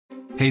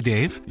Hey,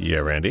 Dave. Yeah,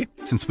 Randy.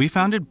 Since we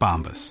founded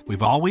Bombas,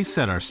 we've always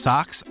said our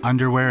socks,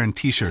 underwear, and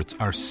T-shirts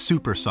are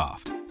super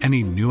soft.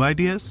 Any new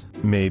ideas?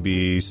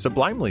 Maybe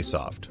sublimely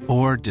soft.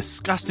 Or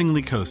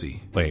disgustingly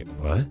cozy. Wait,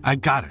 what? I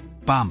got it.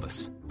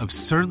 Bombas.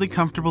 Absurdly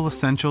comfortable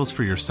essentials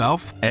for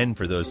yourself and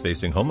for those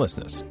facing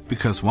homelessness.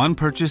 Because one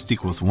purchased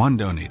equals one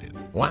donated.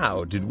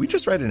 Wow, did we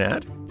just write an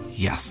ad?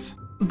 Yes.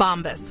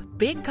 Bombas.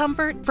 Big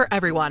comfort for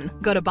everyone.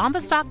 Go to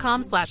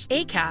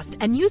bombas.com/ACAST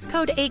and use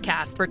code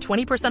ACAST for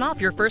 20%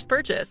 off your first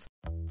purchase.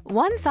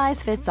 One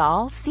size fits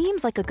all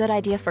seems like a good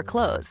idea for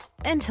clothes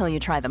until you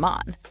try them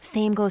on.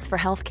 Same goes for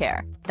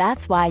healthcare.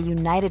 That's why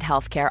United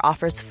Healthcare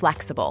offers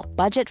flexible,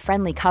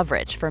 budget-friendly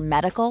coverage for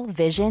medical,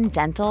 vision,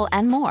 dental,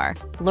 and more.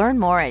 Learn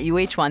more at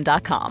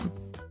uh1.com.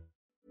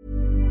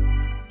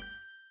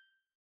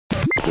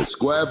 The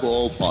Square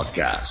Ball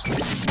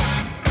Podcast.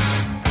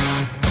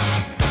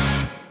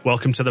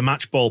 Welcome to the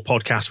Match Ball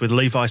Podcast with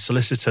Levi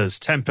Solicitors.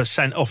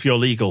 10% off your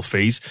legal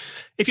fees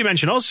if you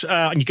mention us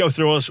and you go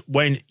through us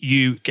when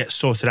you get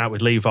sorted out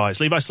with Levi's.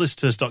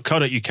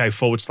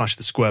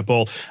 levisolicitors.co.uk/the square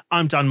ball.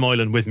 I'm Dan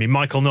Moylan, with me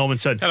Michael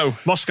Normanton. Hello.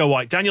 Moscow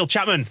White. Daniel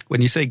Chapman.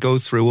 When you say go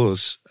through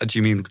us, do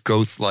you mean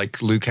go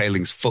like Luke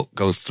Ayling's foot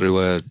goes through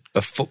a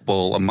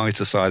football, a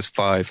mitre size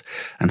 5,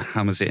 and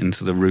hammers it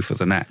into the roof of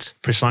the net?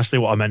 Precisely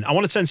what I meant. I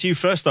want to turn to you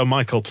first though,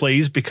 Michael,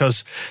 please,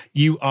 because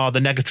you are the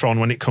Negatron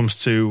when it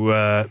comes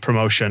to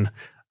promotion.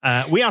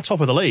 We are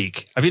top of the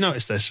league. Have you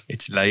noticed this?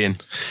 It's laying.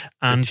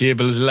 And the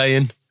table is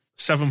laying.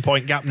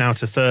 7-point gap now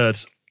to third.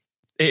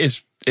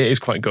 It is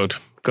quite good,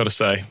 got to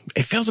say.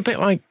 It feels a bit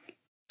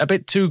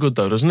too good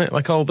though, doesn't it?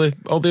 Like all the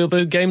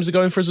other games are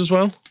going for us as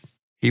well.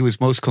 He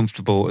was most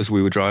comfortable as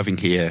we were driving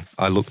here.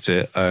 I looked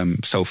at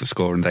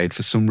SofaScore and they'd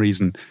for some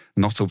reason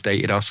not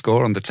updated our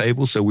score on the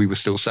table, so we were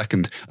still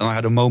second. And I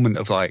had a moment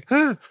of like,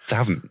 they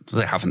haven't.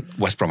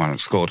 West Brom haven't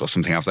scored or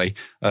something, have they?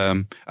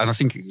 And I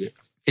think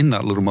in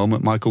that little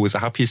moment, Michael was the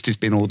happiest he's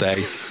been all day.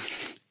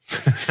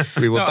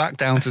 We were back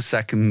down to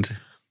second.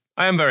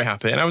 I am very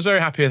happy, and I was very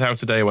happy with how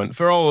today went.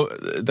 For all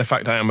the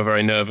fact I am a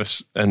very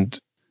nervous and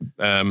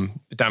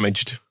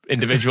damaged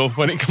individual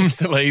when it comes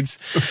to Leeds,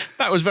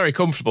 that was very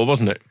comfortable,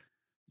 wasn't it?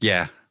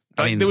 Yeah,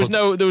 I mean, there was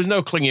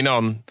no clinging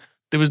on.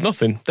 There was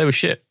nothing. They were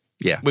shit.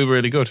 Yeah, we were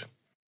really good.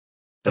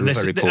 And this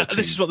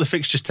is what the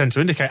fixtures tend to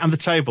indicate, and the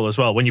table as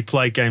well. When you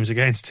play games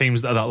against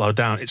teams that are that low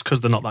down, it's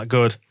because they're not that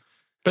good.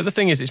 But the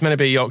thing is, it's meant to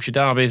be a Yorkshire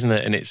derby, isn't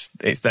it? And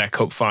it's their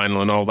cup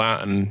final and all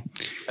that.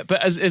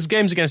 But as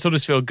games against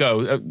Huddersfield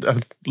go,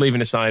 leaving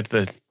aside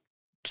the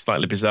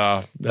slightly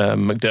bizarre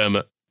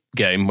McDermott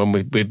game when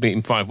we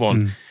beat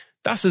 5-1,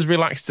 that's as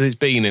relaxed as it's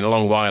been in a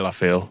long while. I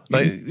feel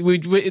like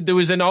there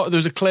was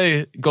a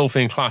clear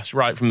golfing class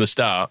right from the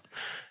start,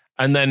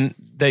 and then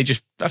they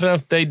just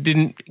they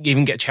didn't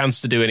even get a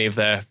chance to do any of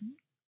their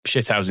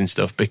shithousing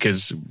stuff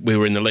because we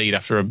were in the lead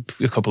after a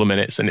couple of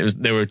minutes, and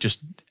they were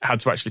just had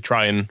to actually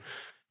try and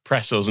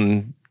press us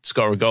and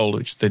score a goal,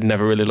 which they'd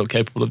never really looked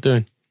capable of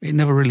doing. It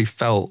never really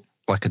felt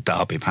like a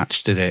derby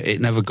match, did it? It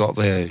never got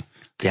the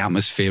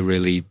atmosphere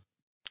really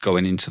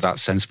going into that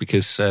sense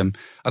because I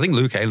think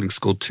Luke Ayling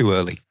scored too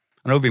early.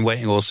 I know we've been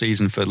waiting all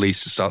season for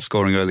Leeds to start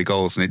scoring early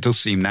goals, and it does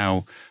seem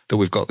now that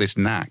we've got this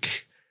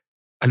knack.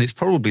 And it's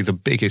probably the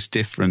biggest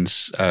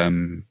difference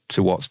to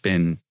what's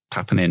been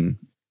happening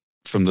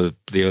from the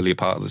earlier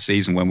part of the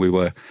season when we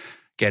were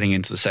getting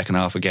into the second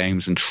half of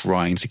games and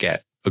trying to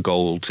get a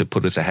goal to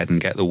put us ahead and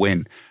get the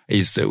win,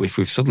 is that if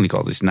we've suddenly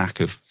got this knack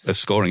of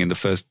scoring in the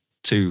first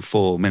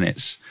 2-4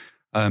 minutes,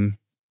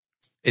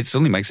 it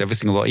suddenly makes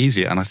everything a lot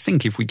easier. And I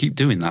think if we keep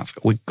doing that,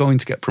 we're going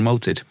to get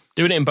promoted.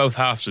 Doing it in both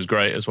halves was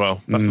great as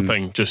well. That's the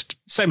thing. Just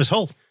same as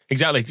Hull.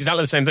 Exactly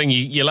the same thing.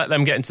 You let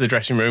them get into the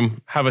dressing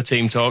room, have a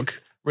team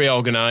talk,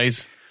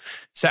 reorganise,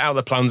 set out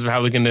the plans of how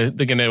they're going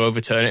to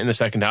overturn it in the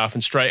second half,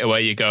 and straight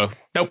away you go,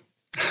 nope,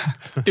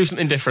 do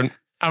something different.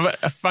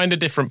 Find a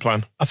different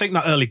plan. I think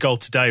that early goal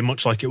today,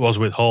 much like it was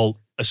with Hull,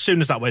 as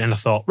soon as that went in, I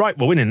thought, right,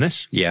 we're winning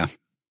this. Yeah.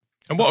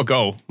 And what a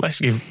goal. Let's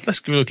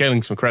give Luke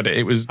Ayling some credit.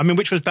 It was. I mean,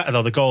 which was better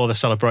though, the goal or the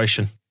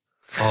celebration?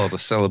 Oh, the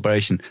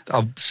celebration.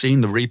 I've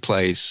seen the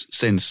replays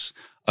since,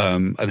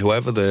 and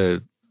whoever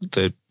the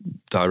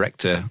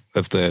director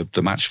of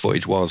the match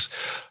footage was,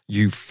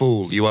 you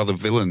fool, you are the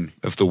villain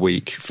of the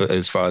week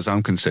as far as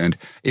I'm concerned.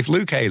 If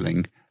Luke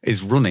Ayling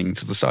is running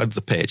to the side of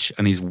the pitch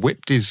and he's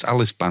whipped his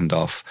Alice band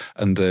off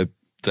and the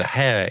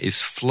hair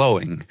is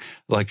flowing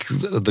like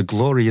the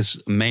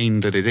glorious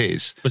mane that it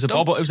is. It was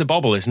a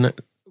bobble, isn't it?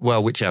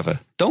 Well, whichever.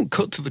 Don't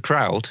cut to the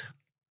crowd.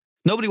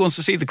 Nobody wants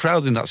to see the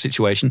crowd in that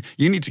situation.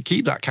 You need to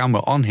keep that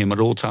camera on him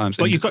at all times.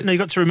 But you've got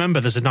to remember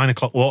there's a 9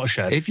 o'clock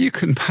watershed. If you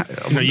can...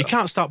 you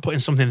can't start putting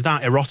something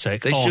that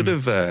erotic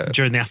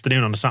during the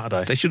afternoon on a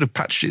Saturday. They should have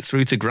patched it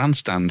through to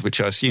Grandstand, which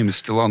I assume is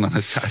still on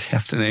a Saturday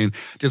afternoon.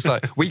 Just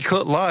like, we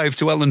cut live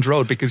to Elland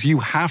Road because you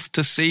have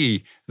to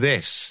see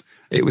this.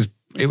 It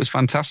was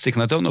fantastic.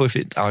 And I don't know if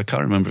I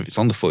can't remember if it's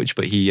on the footage,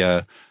 but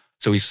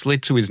so he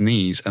slid to his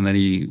knees and then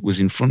he was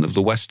in front of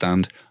the West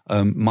Stand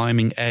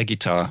miming air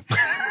guitar.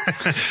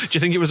 Do you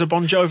think it was a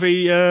Bon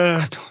Jovi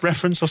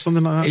reference or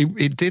something like that?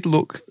 It did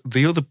look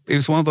it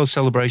was one of those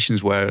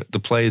celebrations where the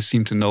players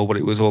seemed to know what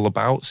it was all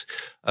about.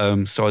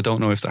 So I don't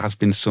know if there has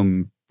been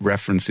some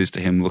references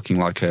to him looking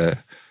like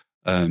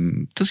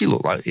does he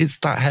look like, is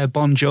that hair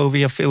Bon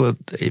Jovi? I feel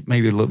it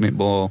maybe a little bit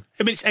more.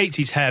 I mean, it's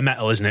 80s hair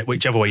metal, isn't it?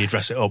 Whichever way you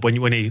dress it up, when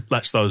he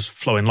lets those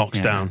flowing locks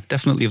down.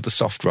 Definitely of the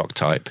soft rock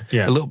type.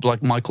 Yeah. A little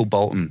like Michael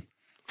Bolton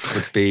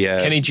would be.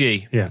 Kenny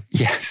G. Yeah.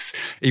 Yes.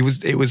 He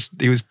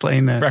was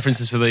playing.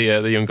 References for the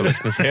younger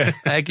listeners here.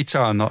 Air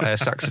guitar, not air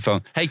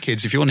saxophone. Hey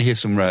kids, if you want to hear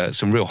some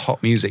real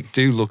hot music,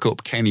 do look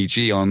up Kenny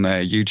G on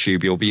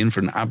YouTube. You'll be in for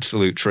an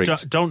absolute treat.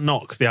 Don't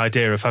knock the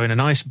idea of having a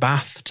nice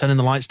bath, turning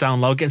the lights down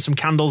low, getting some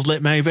candles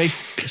lit maybe,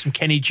 get some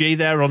Kenny G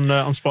there on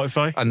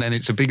Spotify. And then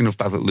it's a big enough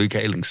bath that Luke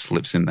Ayling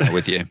slips in there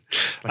with you.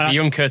 Like a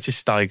young Curtis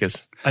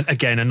Stigers. And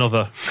again,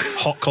 another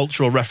hot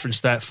cultural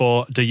reference there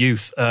for the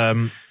youth.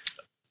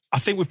 I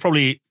think we've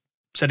probably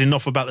said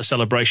enough about the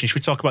celebration. Should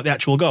we talk about the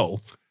actual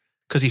goal?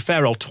 Because he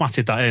fair old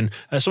twatted that in.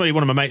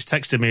 One of my mates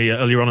texted me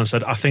earlier on and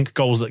said, I think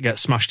goals that get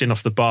smashed in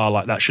off the bar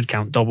like that should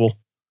count double.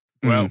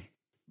 Well,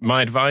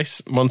 my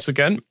advice, once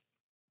again,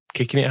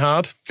 kicking it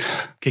hard,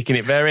 kicking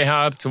it very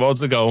hard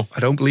towards the goal.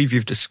 I don't believe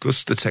you've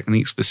discussed the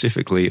technique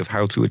specifically of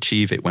how to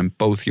achieve it when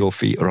both your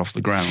feet are off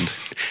the ground.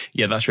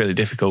 Yeah, that's really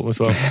difficult as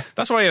well.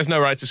 That's why he has no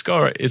right to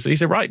score it.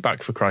 He's a right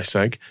back, for Christ's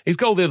sake. His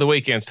goal the other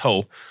week against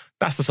Hull,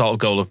 that's the sort of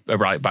goal a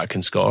right back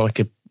can score, like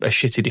a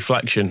shitty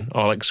deflection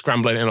or like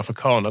scrambling in off a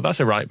corner. That's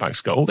a right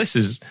back's goal. This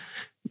is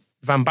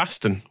Van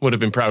Basten would have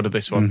been proud of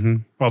this one. Mm-hmm.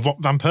 Well,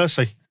 Van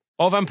Persie.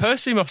 Or Van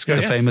Persie, Moscow,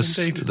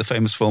 the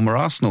famous former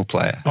Arsenal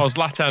player. Or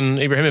Zlatan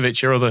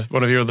Ibrahimovic,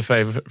 one of your other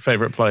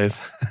favourite players.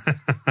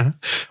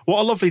 What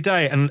a lovely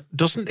day. And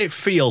does it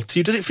feel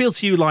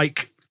to you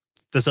like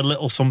there's a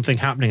little something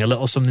happening, a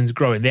little something's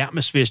growing, the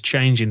atmosphere's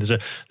changing,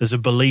 there's a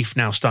belief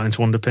now starting to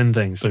underpin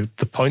things?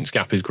 The points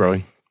gap is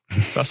growing.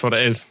 That's what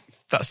it is.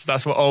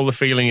 That's what all the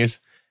feeling is.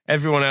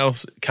 Everyone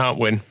else can't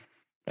win,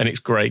 and it's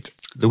great.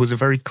 There was a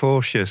very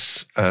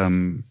cautious,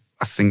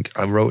 I think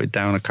I wrote it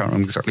down, I can't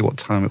remember exactly what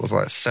time it was,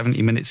 like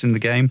 70 minutes in the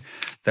game.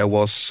 There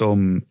was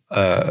some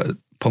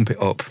pump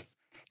it up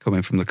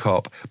coming from the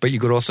Kop, but you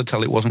could also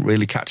tell it wasn't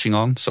really catching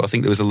on. So I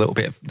think there was a little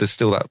bit there's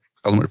still that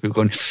element of people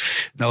going,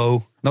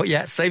 no, not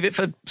yet, save it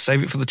for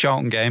the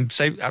Charlton game.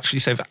 Save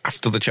it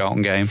after the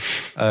Charlton game.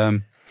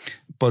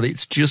 But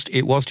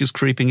it was just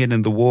creeping in,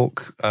 and the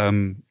walk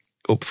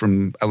up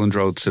from Elland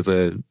Road to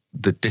the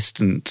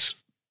distant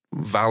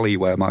valley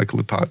where Michael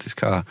had parked his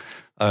car.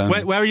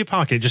 Where are you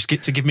parking? Just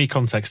to give me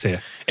context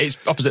here. It's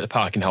opposite the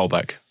park in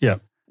Holbeck. Yeah.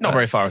 Not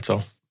very far at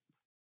all.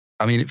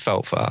 I mean, it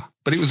felt far,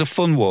 but it was a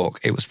fun walk.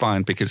 It was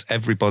fine because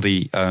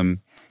everybody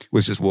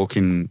was just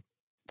walking,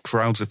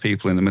 crowds of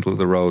people in the middle of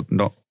the road,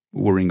 not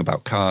worrying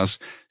about cars,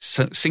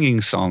 singing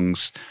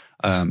songs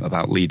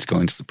about Leeds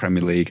going to the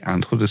Premier League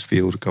and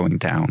Huddersfield going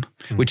down,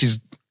 which is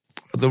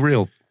the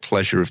real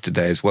pleasure of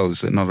today as well,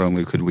 is that not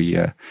only could we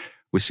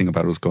sing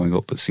about us going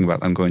up, but sing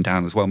about them going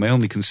down as well. My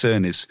only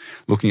concern is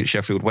looking at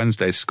Sheffield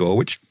Wednesday's score,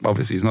 which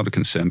obviously is not a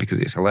concern because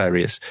it's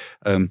hilarious,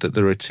 that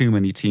there are too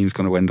many teams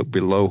going to end up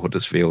below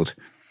Huddersfield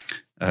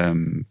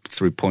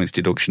through points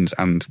deductions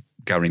and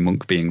Gary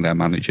Monk being their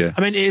manager.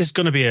 I mean, it is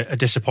going to be a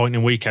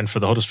disappointing weekend for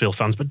the Huddersfield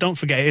fans, but don't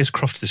forget it is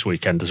Crufts this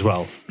weekend as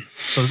well.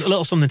 So there's a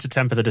little something to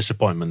temper the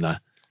disappointment there.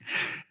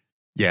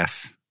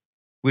 Yes.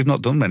 We've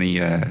not done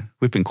many,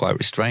 we've been quite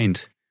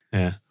restrained.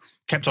 Yeah.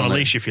 Kept on a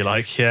leash, if you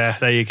like. Yeah,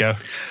 there you go.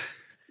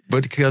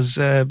 But because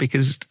I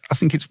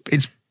think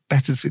it's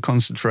better to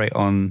concentrate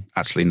on.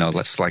 Actually, no.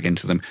 Let's slag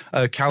into them.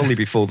 Cowley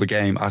before the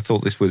game, I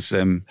thought this was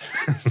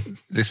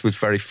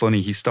very funny.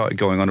 He started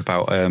going on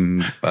about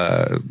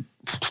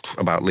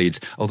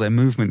Leeds. Oh, their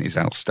movement is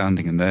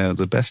outstanding, and they're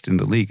the best in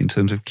the league in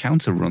terms of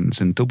counter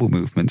runs and double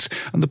movements,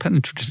 and the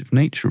penetrative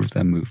nature of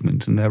their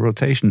movement and their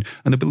rotation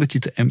and ability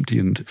to empty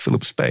and fill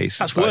up space.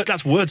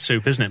 That's word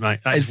soup, isn't it,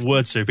 mate? That is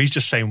word soup. He's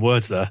just saying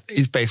words there.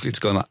 He's basically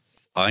just going like,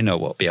 I know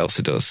what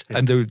Bielsa does. Yeah.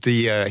 And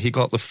he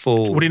got the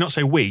full... Would he not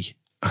say we?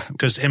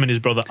 Because him and his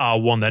brother are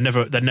one. They're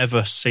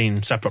never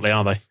seen separately,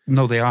 are they?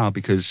 No, they are,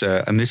 because...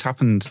 and this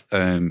happened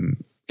in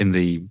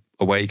the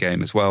away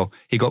game as well.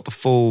 He got the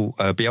full...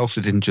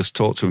 Bielsa didn't just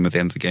talk to him at the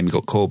end of the game. He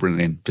got Corbyn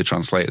in to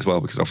translate as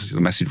well, because obviously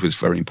the message was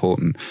very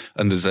important.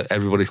 And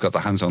everybody's got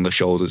their hands on their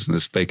shoulders, and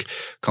this big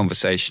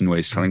conversation where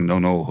he's telling,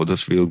 no,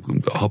 Huddersfield,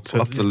 up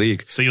the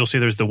league. So you'll see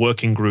there's the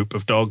working group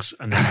of dogs,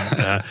 and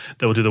then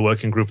they will do the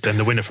working group. Then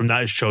the winner from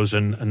that is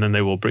chosen, and then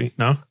they will bring...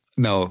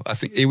 No, I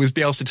think it was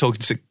Bielsa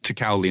talking to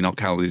Cowley, not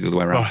Cowley the other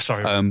way around. Oh,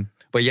 sorry.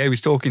 But yeah, he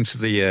was talking to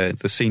the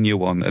senior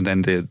one, and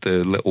then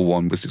the little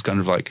one was just kind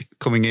of like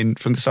coming in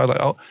from the side, like,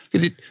 oh,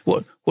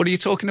 what are you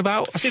talking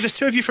about? I see there's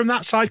two of you from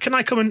that side. Can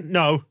I come and...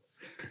 No.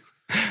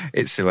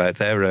 It's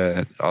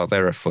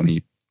they're a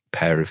funny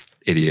pair of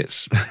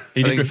idiots.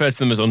 He did refer to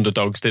them as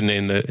underdogs, didn't he,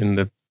 in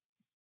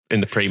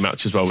the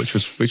pre-match as well, which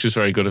was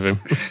very good of him.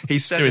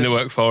 He's doing the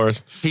work for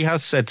us. He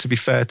has said, to be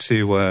fair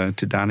to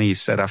Danny, he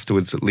said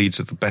afterwards that Leeds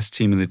are the best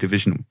team in the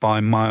division by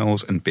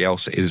miles, and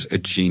Bielsa is a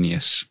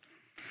genius.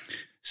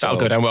 So,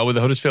 That'll go down well with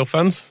the Huddersfield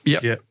fans.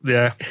 Yeah.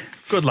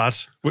 Good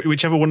lads.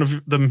 Whichever one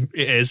of them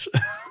it is.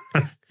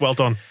 Well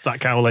done, that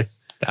Cowley.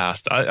 I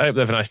hope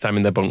they have a nice time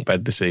in their bunk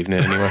bed this evening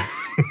anyway.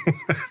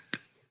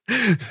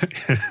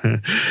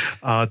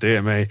 Oh,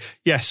 dear me.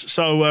 Yes,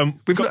 so...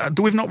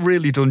 we've not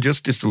really done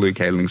justice to Luke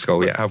Ayling's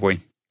goal yet, have we?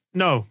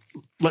 No.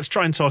 Let's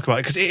try and talk about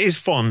it, because it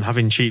is fun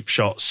having cheap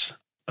shots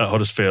at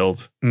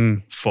Huddersfield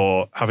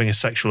for having a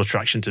sexual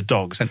attraction to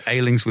dogs. And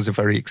Ayling's was a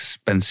very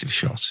expensive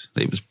shot.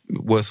 It was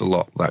worth a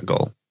lot, that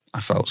goal,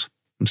 I felt.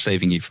 I'm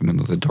saving you from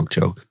another dog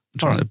joke. I'm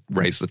trying to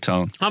raise the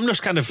tone. I'm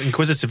just kind of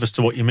inquisitive as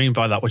to what you mean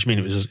by that. What do you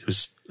mean it was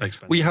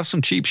expensive? Well, you have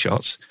some cheap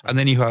shots, and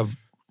then you have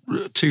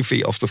 2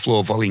 feet off the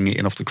floor volleying it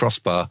in off the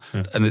crossbar,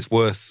 and it's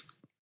worth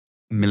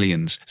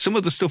millions. Some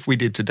of the stuff we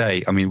did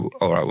today, I mean,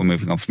 all right, we're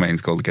moving on from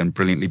Ayling's goal again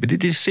brilliantly, but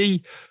did you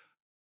see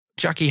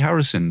Jackie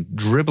Harrison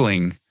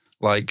dribbling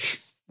like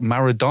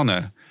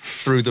Maradona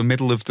through the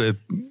middle of the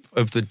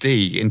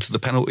D into the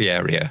penalty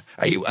area?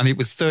 And it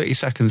was 30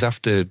 seconds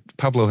after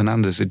Pablo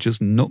Hernandez had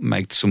just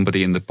nutmegged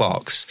somebody in the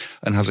box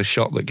and has a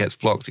shot that gets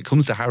blocked. It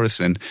comes to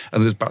Harrison,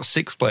 and there's about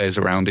 6 players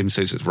around him,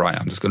 so he says, right,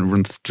 I'm just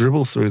going to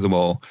dribble through them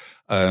all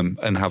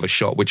and have a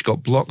shot, which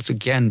got blocked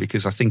again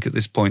because I think at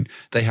this point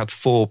they had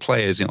 4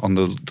 players on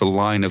the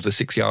line of the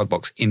 6-yard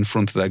box in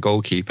front of their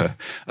goalkeeper.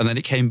 And then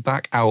it came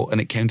back out and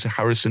it came to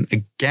Harrison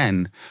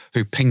again,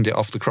 who pinged it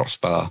off the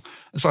crossbar.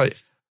 It's like...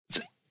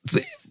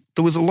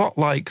 There was a lot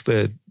like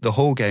the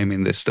whole game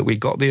in this, that we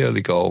got the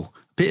early goal,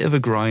 bit of a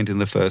grind in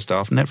the first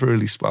half, never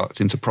really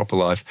sparked into proper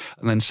life,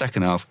 and then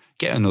second half,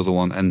 get another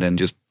one and then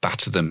just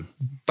batter them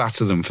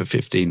for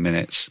 15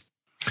 minutes.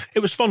 It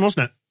was fun,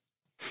 wasn't it?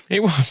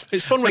 It was.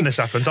 It's fun when this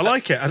happens. I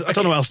like it. I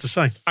don't know what else to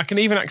say. I can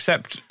even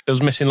accept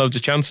us missing loads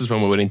of chances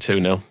when we're winning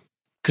 2-0,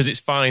 because it's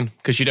fine,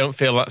 because you don't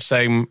feel that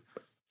same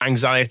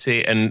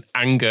anxiety and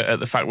anger at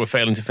the fact we're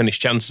failing to finish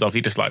chances off.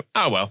 You're just like,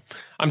 oh well,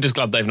 I'm just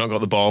glad they've not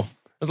got the ball.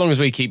 As long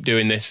as we keep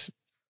doing this,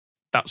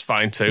 that's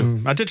fine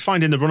too. I did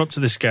find in the run-up to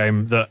this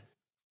game that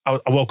I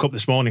woke up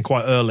this morning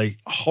quite early,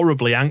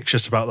 horribly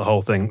anxious about the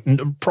whole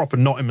thing, proper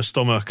knot in my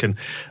stomach and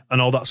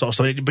all that sort of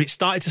stuff. But it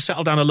started to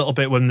settle down a little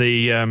bit when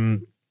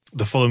the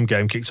Fulham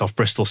game kicked off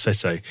Bristol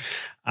City.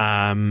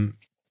 And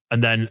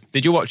then...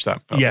 Did you watch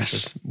that?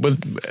 Yes.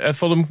 With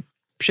Fulham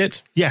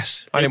shit?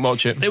 Yes. I didn't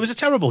watch it. It was a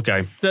terrible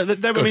game.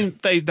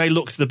 They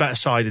looked the better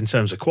side in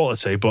terms of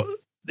quality, but...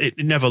 It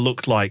never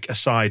looked like a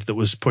side that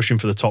was pushing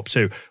for the top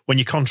 2. When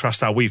you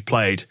contrast how we've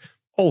played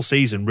all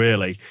season,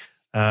 really,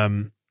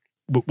 we're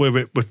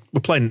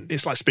playing.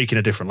 It's like speaking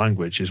a different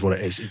language, is what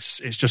it is.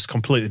 It's just a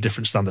completely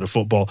different standard of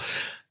football.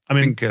 I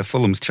think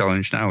Fulham's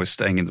challenge now is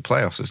staying in the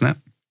playoffs, isn't it?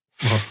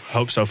 Well, I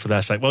hope so for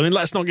their sake. Well,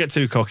 let's not get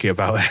too cocky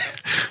about it,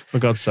 for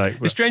God's sake.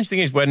 The strange thing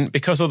is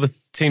because other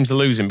teams are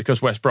losing,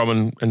 because West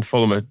Brom and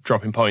Fulham are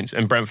dropping points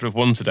and Brentford have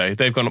won today,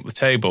 they've gone up the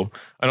table,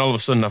 and all of a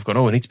sudden I've gone,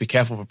 I need to be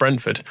careful for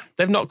Brentford.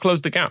 They've not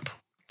closed the gap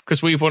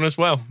because we've won as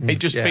well. It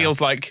just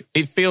feels like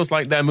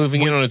they're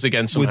moving in on us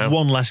again somehow. With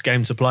one less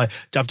game to play.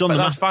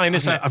 That's fine,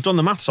 isn't it? I've done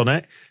the maths on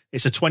it.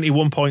 It's a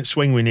 21-point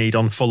swing we need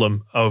on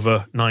Fulham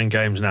over 9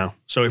 games now.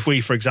 So if we,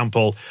 for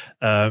example,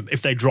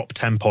 if they drop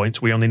 10 points,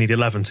 we only need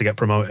 11 to get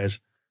promoted.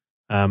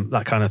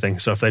 That kind of thing.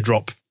 So if they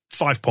drop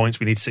 5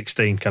 points, we need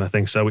 16 kind of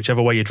thing. So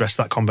whichever way you dress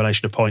that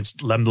combination of points,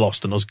 them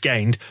lost and us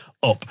gained,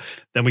 up.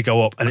 Then we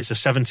go up, and it's a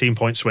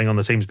 17-point swing on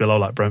the teams below,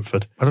 like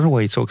Brentford. I don't know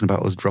why you're talking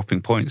about us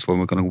dropping points when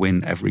we're going to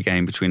win every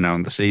game between now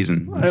and the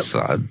season. It's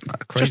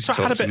crazy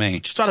talk to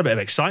me. Just had a bit of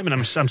excitement.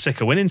 I'm sick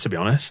of winning, to be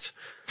honest.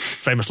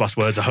 Famous last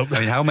words, I hope. I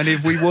mean, how many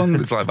have we won?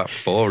 It's like about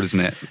 4, isn't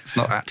it? It's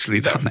not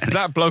actually that many.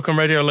 That bloke on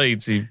Radio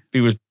Leeds, he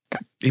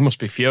must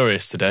be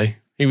furious today.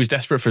 He was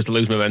desperate for us to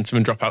lose momentum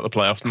and drop out the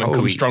playoffs and then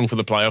come strong for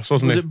the playoffs,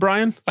 wasn't he? Was it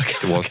Brian?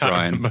 It was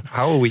Brian. Remember.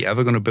 How are we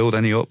ever going to build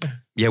any up?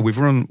 Yeah, we've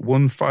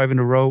won 5 in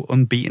a row,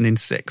 unbeaten in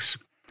 6.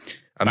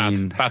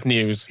 Bad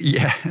news.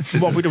 Yeah.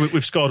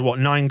 We've scored,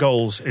 9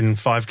 goals in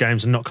 5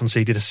 games and not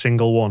conceded a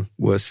single one.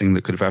 Worst thing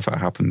that could have ever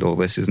happened, all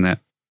this, isn't it?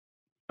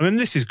 I mean,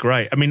 this is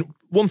great. I mean,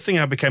 one thing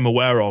I became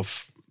aware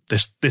of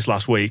this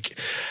last week,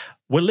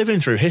 we're living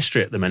through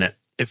history at the minute.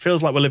 It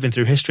feels like we're living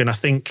through history, and I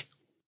think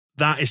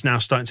that is now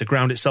starting to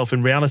ground itself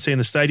in reality in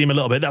the stadium a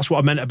little bit. That's what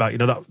I meant about,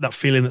 that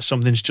feeling that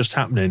something's just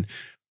happening.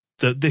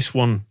 That this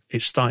one,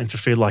 it's starting to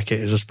feel like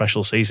it is a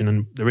special season,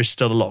 and there is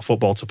still a lot of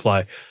football to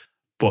play.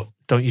 But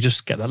don't you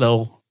just get that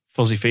little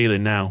fuzzy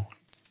feeling now?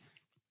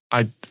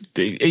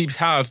 It's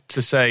hard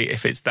to say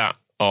if it's that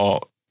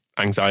or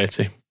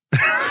anxiety.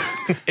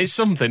 It's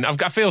something. I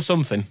feel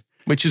something,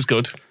 which is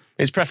good.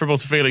 It's preferable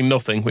to feeling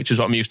nothing, which is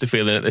what I'm used to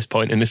feeling at this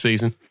point in the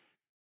season.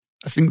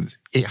 I think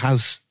it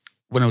has...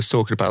 When I was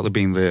talking about there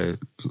being the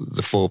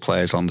 4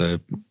 players on the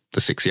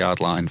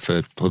 6-yard line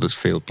for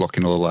Huddersfield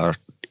blocking all our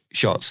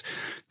shots,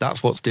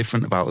 that's what's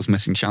different about us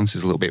missing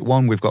chances a little bit.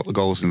 1, we've got the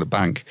goals in the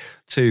bank.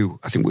 2,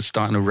 I think we're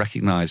starting to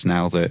recognise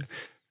now that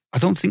I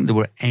don't think there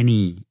were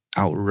any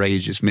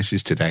outrageous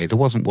misses today. There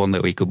wasn't one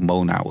that we could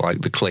moan out,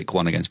 like the Click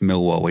one against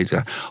Millwall. We'd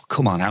go,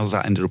 come on, how's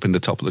that ended up in the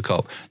top of the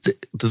cup?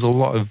 There's a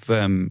lot of,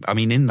 in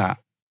that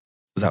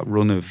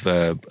run of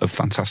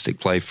fantastic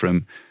play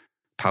from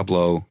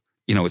Pablo,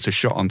 it's a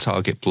shot on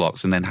target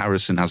blocked, and then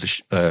Harrison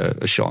has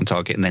a shot on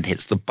target and then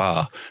hits the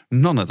bar.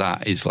 None of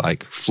that is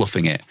like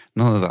fluffing it.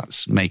 None of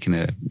that's making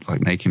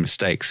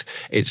mistakes.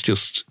 It's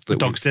just that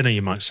dog's dinner,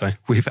 you might say.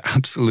 We've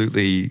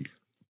absolutely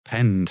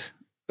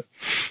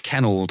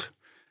kennelled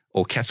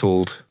or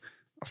kettled.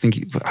 I think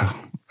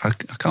I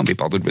can't be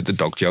bothered with the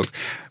dog joke.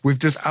 We've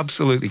just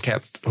absolutely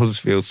kept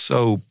Huddersfield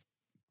so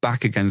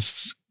back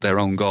against their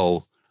own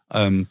goal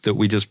that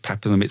we just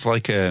pepper them. It's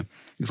like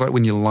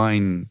when you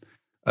line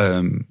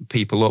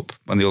people up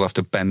and they all have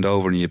to bend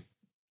over and you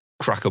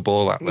crack a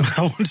ball at them.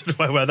 I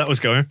wondered where that was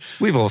going.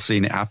 We've all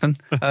seen it happen.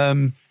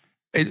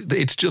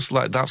 It's just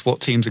like that's what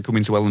teams are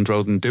coming to Elland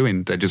Road and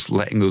doing. They're just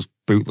letting us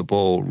boot the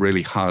ball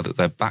really hard at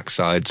their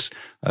backsides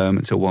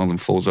until one of them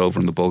falls over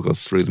and the ball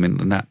goes through them into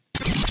the net.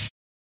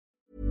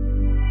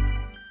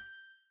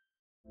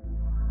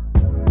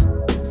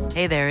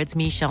 Hey there, it's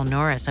Michelle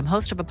Norris. I'm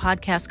host of a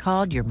podcast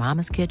called Your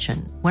Mama's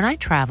Kitchen. When I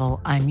travel,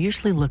 I'm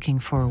usually looking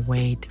for a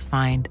way to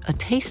find a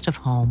taste of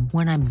home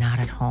when I'm not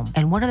at home.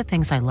 And one of the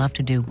things I love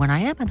to do when I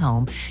am at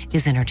home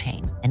is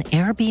entertain. And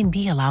Airbnb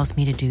allows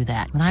me to do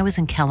that. When I was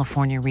in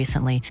California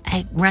recently,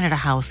 I rented a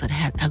house that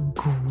had a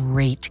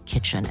great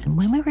kitchen. And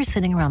when we were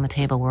sitting around the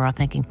table, we were all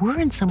thinking, we're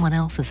in someone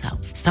else's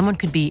house. Someone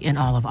could be in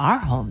all of our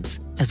homes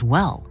as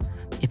well.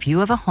 If you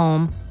have a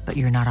home, but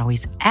you're not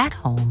always at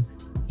home,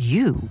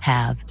 you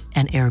have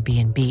an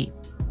Airbnb.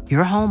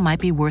 Your home might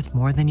be worth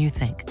more than you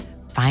think.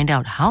 Find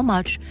out how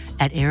much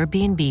at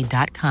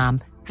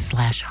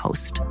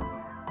airbnb.com/host.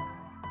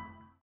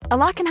 A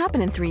lot can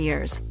happen in 3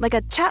 years, like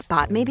a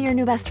chatbot may be your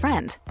new best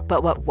friend.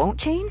 But what won't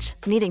change?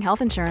 Needing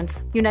health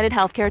insurance. United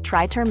Healthcare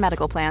Tri-Term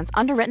Medical Plans,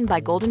 underwritten by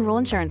Golden Rule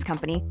Insurance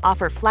Company,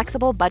 offer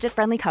flexible,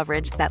 budget-friendly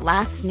coverage that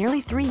lasts nearly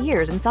 3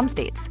 years in some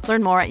states.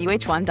 Learn more at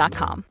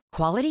uh1.com.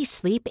 Quality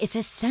sleep is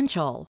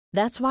essential.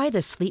 That's why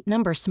the Sleep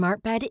Number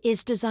Smart Bed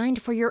is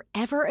designed for your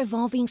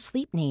ever-evolving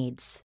sleep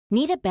needs.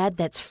 Need a bed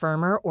that's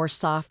firmer or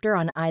softer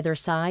on either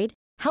side?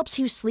 Helps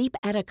you sleep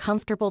at a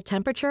comfortable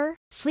temperature?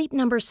 Sleep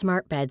Number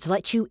Smart Beds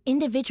let you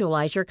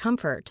individualize your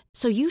comfort,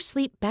 so you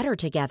sleep better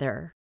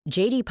together.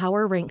 J.D.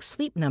 Power ranks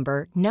Sleep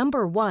Number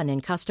number 1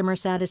 in customer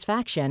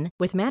satisfaction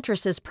with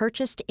mattresses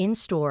purchased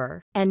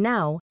in-store. And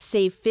now,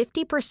 save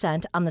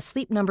 50% on the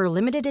Sleep Number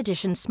Limited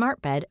Edition Smart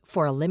Bed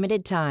for a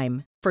limited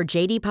time. For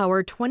J.D.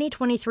 Power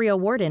 2023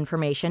 award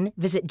information,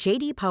 visit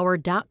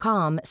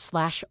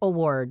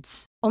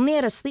jdpower.com/awards. Only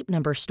at a Sleep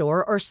Number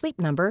store or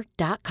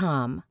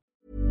sleepnumber.com.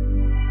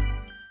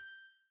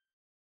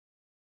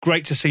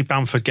 Great to see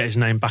Bamford get his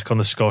name back on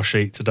the score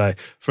sheet today.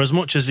 For as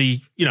much as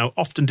he,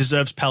 often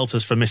deserves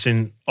pelters for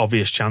missing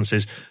obvious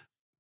chances,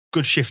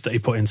 good shift that he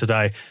put in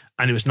today.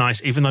 And it was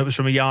nice, even though it was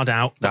from a yard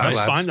out. That's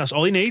fine. That's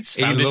all he needs.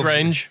 Found his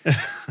range.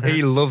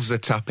 He loves a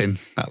tap-in,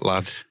 that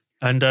lad.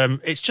 And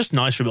it's just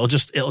nice for him.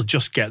 It'll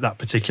just get that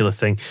particular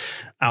thing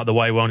out of the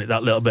way, won't it?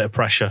 That little bit of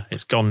pressure.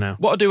 It's gone now.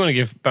 What I do want to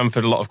give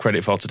Bamford a lot of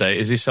credit for today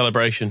is his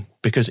celebration,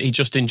 because he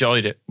just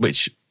enjoyed it,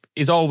 which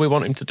is all we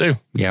want him to do.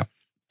 Yeah.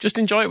 Just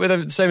enjoy it with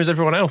the same as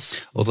everyone else.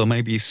 Although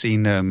maybe you've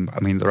seen,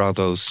 there are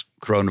those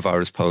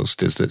coronavirus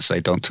posters that say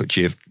don't touch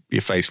your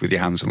face with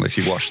your hands unless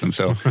you wash them.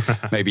 So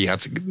maybe he had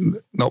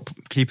to not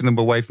keeping them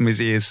away from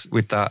his ears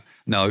with that.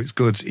 No, it's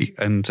good.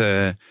 And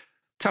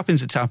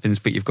tap-ins are tap-ins,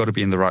 but you've got to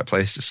be in the right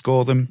place to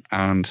score them.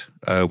 And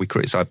we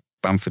criticise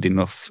Bamford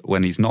enough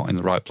when he's not in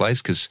the right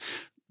place, because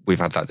we've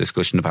had that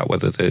discussion about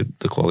whether the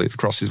quality of the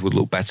crosses would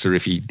look better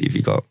if he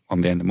got on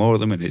the end of more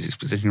of them, and is his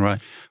positioning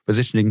right?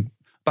 Positioning,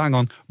 bang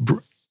on.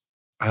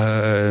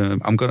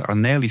 I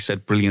nearly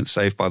said brilliant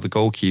save by the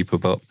goalkeeper,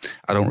 but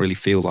I don't really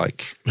feel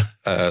like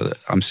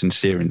I'm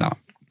sincere in that,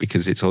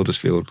 because it's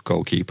Huddersfield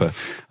goalkeeper.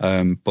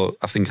 But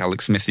I think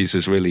Alex Smithies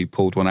has really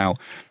pulled one out.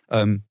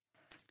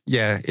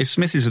 If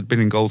Smithies had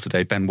been in goal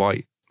today, Ben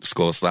White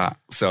scores that.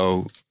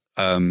 So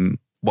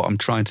what I'm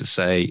trying to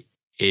say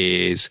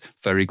is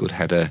very good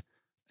header.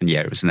 And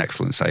yeah, it was an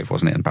excellent save,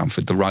 wasn't it? And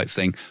Bamford, the right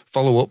thing.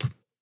 Follow up,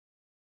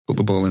 put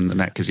the ball in the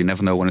net, because you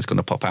never know when it's going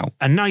to pop out.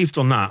 And now you've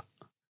done that,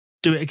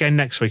 do it again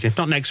next week. If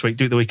not next week,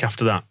 do it the week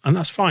after that. And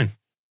that's fine.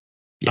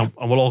 Yeah.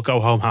 And we'll all go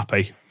home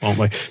happy, won't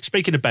we?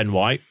 Speaking of Ben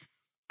White,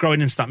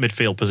 growing into that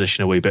midfield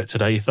position a wee bit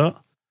today, you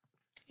thought?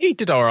 He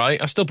did all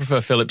right. I still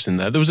prefer Phillips in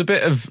there. There was a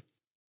bit of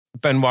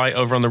Ben White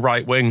over on the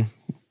right wing,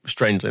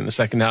 strangely, in the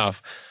second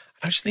half.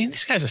 I just think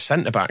this guy's a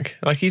centre-back.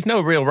 Like, he's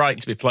no real right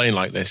to be playing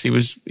like this.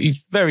 He's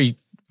very,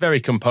 very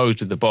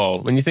composed with the ball.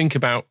 When you think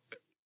about,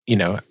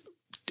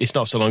 it's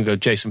not so long ago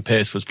Jason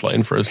Pearce was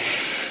playing for us.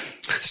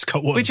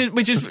 Which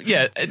is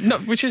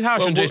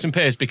harsh on Jason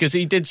Pearce, because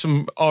he did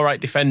some all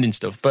right defending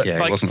stuff. But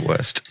yeah, it wasn't the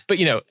worst. But,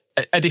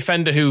 a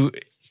defender who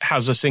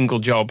has a single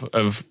job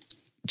of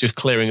just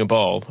clearing a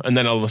ball, and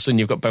then all of a sudden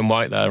you've got Ben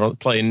White there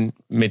playing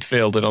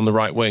midfield and on the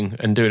right wing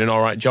and doing an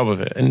all right job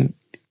of it. And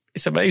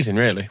it's amazing,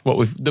 really, what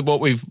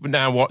we've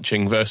now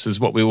watching versus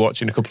what we were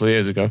watching a couple of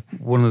years ago.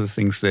 One of the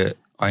things that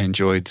I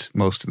enjoyed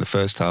most in the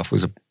first half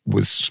was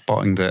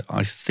spotting that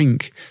I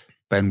think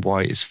Ben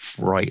White is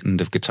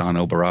frightened of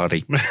Gaetano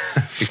Berardi,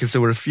 because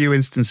there were a few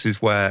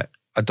instances where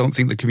I don't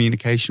think the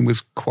communication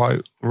was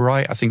quite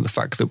right. I think the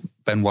fact that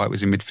Ben White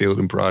was in midfield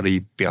and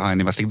Berardi behind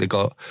him, I think they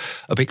got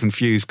a bit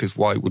confused because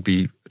White would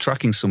be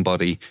tracking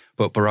somebody,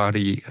 but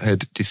Berardi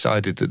had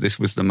decided that this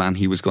was the man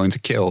he was going to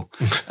kill.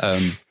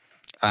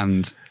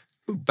 And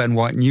Ben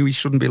White knew he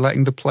shouldn't be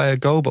letting the player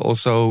go, but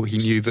also he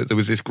knew that there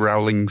was this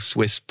growling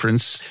Swiss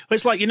prince. Well,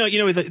 it's like, you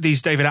know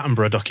these David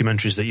Attenborough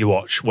documentaries that you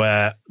watch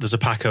where there's a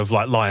pack of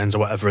like lions or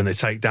whatever and they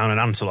take down an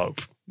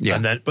antelope.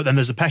 Yeah. But then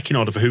there's a pecking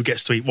order for who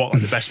gets to eat what,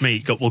 and the best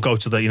meat will go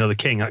to the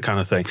king, that kind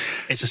of thing.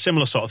 It's a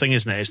similar sort of thing,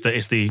 isn't it?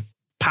 It's the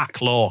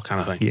pack law kind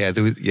of thing.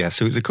 Yeah,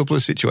 so it was a couple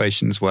of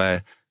situations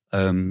where,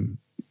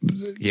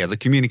 the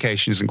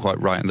communication isn't quite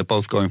right, and they're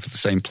both going for the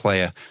same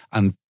player,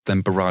 and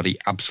then Berardi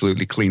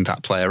absolutely cleaned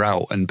that player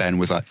out, and Ben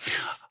was like,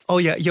 "Oh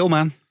yeah, yo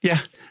man, yeah,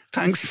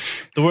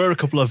 thanks." There were a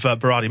couple of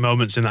Berardi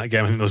moments in that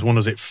game. I think there was one,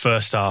 was it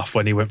first half,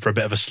 when he went for a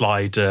bit of a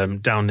slide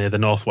down near the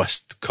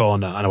northwest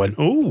corner, and I went,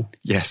 "Ooh."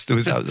 Yes, there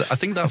was. I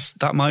think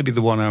that might be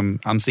the one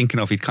I'm thinking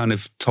of. He kind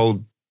of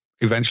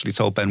eventually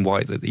told Ben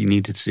White that he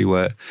needed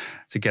to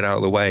get out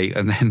of the way,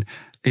 and then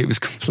it was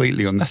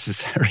completely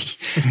unnecessary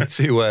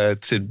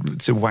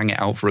to wang it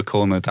out for a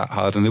corner that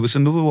hard. And there was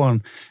another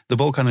one, the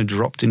ball kind of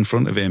dropped in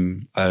front of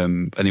him,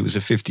 and it was a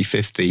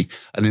 50-50.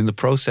 And in the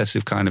process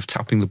of kind of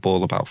tapping the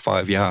ball about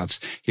 5 yards,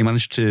 he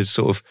managed to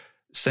sort of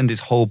send his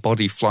whole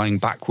body flying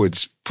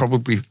backwards,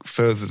 probably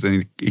further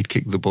than he'd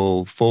kicked the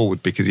ball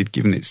forward, because he'd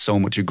given it so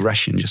much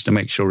aggression just to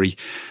make sure he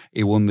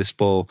won this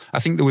ball. I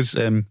think there was,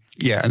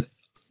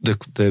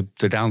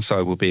 the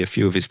downside will be a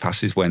few of his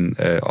passes went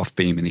off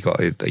beam and he got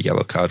a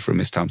yellow card for a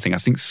missed time thing. I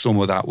think some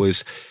of that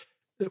was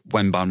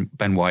when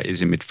Ben White is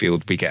in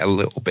midfield, we get a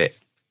little bit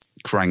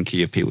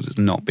cranky of people just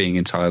not being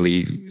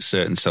entirely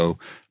certain. So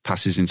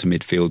passes into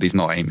midfield, he's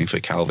not aiming for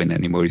Calvin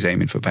anymore. He's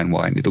aiming for Ben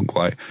White, and it didn't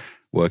quite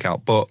work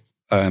out. But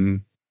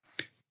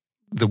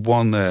the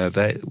one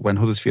when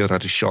Huddersfield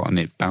had a shot and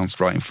it bounced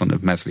right in front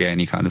of Meslier and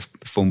he kind of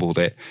fumbled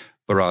it,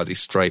 Berardi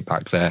straight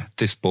back there.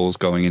 This ball's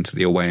going into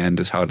the away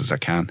end as hard as I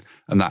can.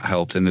 And that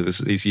helped. And there was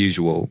these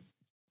usual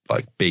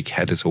like big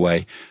headers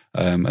away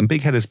and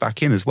big headers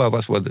back in as well.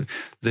 That's what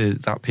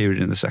that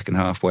period in the second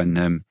half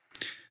when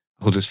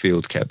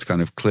Huddersfield kept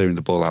kind of clearing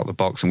the ball out of the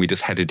box and we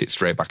just headed it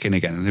straight back in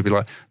again. And they'd be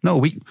like, "No,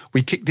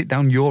 we kicked it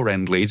down your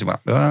end, Leeds." I'm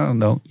like, "Oh,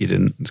 no, you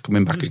didn't. It's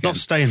coming back again." It's not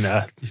staying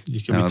there.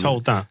 You can be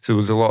told that. So there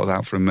was a lot of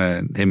that from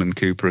him and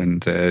Cooper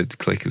and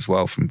Click as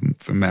well from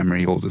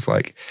memory. All just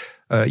like,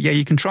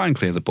 you can try and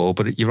clear the ball,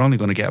 but you're only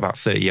going to get about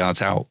 30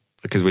 yards out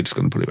because we're just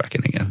going to put it back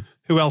in again.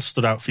 Who else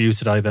stood out for you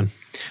today then?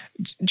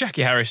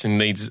 Jackie Harrison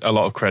needs a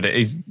lot of credit.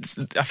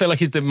 I feel like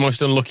he's the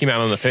most unlucky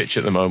man on the pitch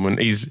at the moment.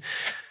 His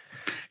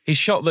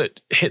shot that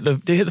hit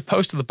the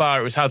post of the bar,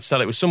 it was hard to tell.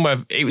 It was somewhere.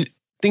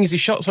 His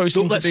shots always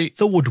seem to be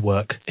the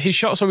woodwork. His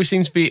shots always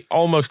seem to be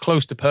almost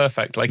close to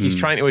perfect. Like he's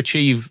trying to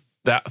achieve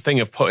that thing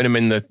of putting him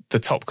in the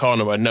top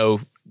corner where no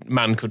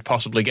man could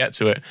possibly get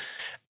to it,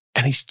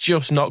 and he's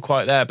just not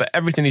quite there. But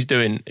everything he's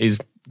doing is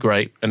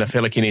great, and I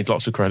feel like he needs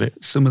lots of credit.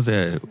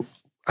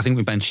 I think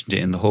we mentioned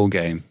it in the whole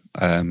game,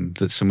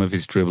 that some of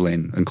his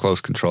dribbling and close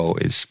control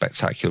is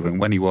spectacular. And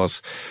when he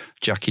was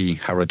Jackie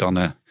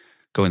Haradonna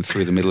going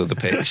through the middle of the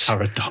pitch,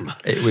 Haradonna,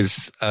 it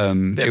was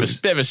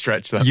bit of a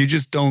stretch. That you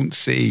just don't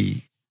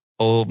see,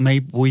 or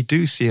maybe we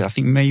do see. I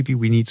think maybe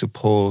we need to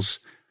pause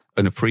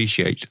and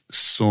appreciate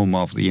some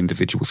of the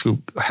individuals.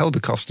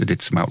 Helder Costa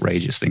did some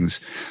outrageous things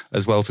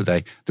as well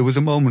today. There was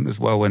a moment as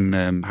well when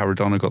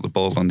Haradonna got the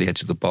ball on the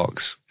edge of the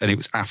box, and it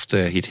was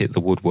after he'd hit the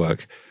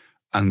woodwork.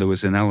 And there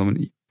was an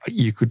element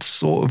you could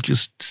sort of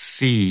just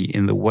see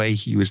in the way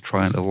he was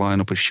trying to line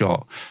up a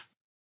shot.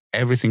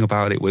 Everything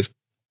about it was,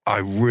 I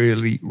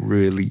really,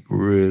 really,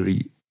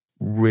 really,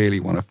 really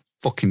want to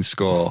fucking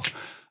score.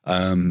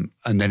 And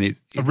then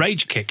a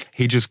rage kick.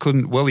 He just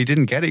couldn't. Well, he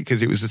didn't get it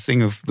because it was the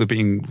thing of there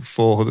being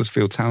 4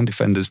 Huddersfield Town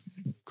defenders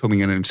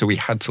coming in, and so he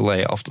had to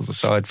lay it off to the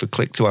side for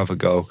Click to have a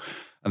go.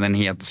 And then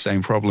he had the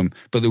same problem.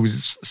 But there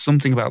was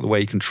something about the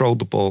way he controlled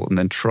the ball and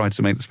then tried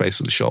to make the space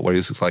for the shot where he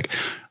was just like,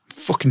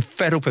 fucking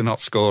fed up and not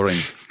scoring.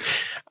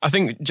 I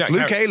think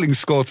Luke Ayling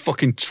scored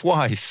fucking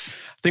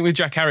twice. I think with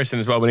Jack Harrison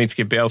as well, we need to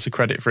give Bielsa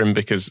credit for him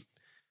because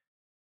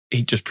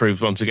he just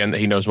proves once again that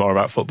he knows more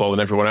about football than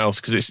everyone else,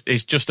 because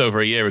it's just over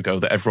a year ago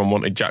that everyone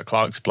wanted Jack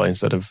Clark to play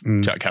instead of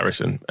Jack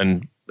Harrison.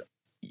 And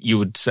you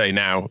would say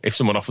now, if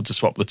someone offered to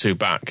swap the two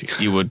back,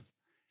 you would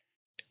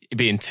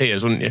be in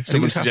tears, wouldn't you? If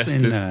someone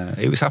suggested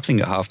it was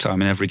happening at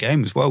half-time in every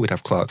game as well. We'd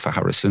have Clark for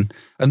Harrison.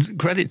 And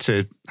credit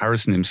to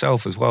Harrison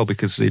himself as well,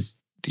 because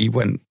he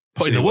went...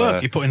 He put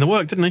in the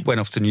work, didn't he? Went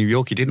off to New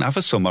York. He didn't have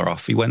a summer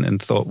off. He went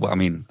and thought, well, I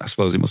mean, I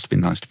suppose it must have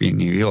been nice to be in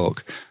New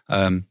York.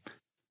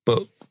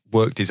 But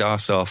worked his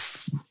arse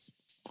off,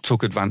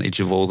 took advantage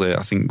of all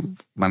I think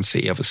Man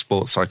City have a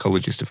sports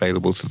psychologist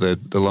available to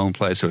the loan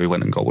player, so he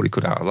went and got what he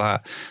could out of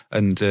that.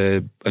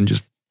 And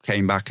just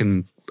came back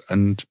and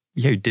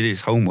he did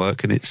his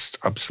homework, and it's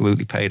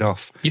absolutely paid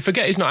off. You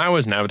forget he's not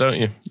ours now, don't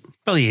you?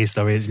 Well, he is,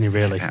 though, isn't he,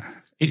 really? Yeah.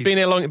 He's been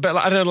here long, but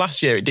I don't know,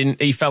 last year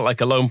he felt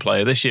like a lone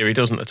player. This year he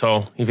doesn't at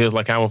all. He feels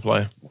like our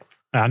player.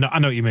 I know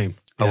what you mean.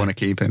 I want to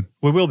keep him.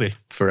 We will be.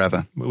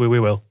 Forever. We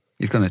will.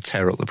 He's going to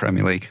tear up the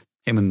Premier League.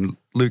 Him and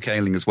Luke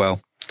Ayling as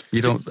well.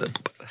 You don't...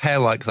 hair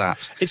like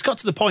that. It's got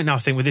to the point now, I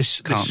think, with this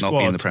squad, not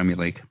be in the Premier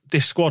League.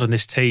 This squad and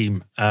this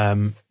team,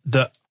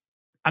 that...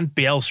 And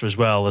Bielsa as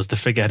well as the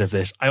figurehead of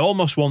this. I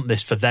almost want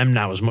this for them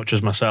now as much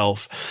as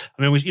myself.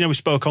 I mean, we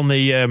spoke on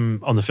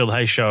the Phil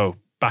Hayes show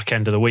back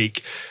end of the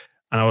week,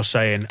 and I was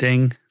saying,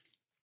 ding.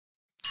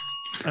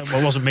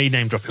 Well, it wasn't me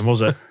name dropping,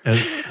 was it?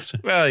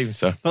 Well, even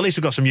so. At least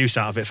we got some use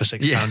out of it for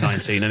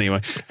 £6.19 anyway.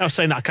 I was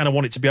saying that I kind of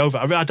want it to be over.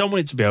 I don't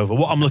want it to be over.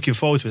 What I'm looking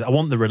forward to is I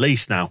want the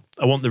release now.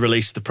 I want the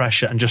release of the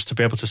pressure and just to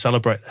be able to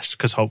celebrate this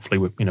because hopefully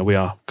we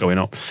are going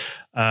up.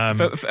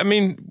 I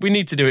mean, we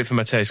need to do it for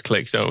Mateusz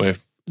Klich, don't we?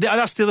 Yeah,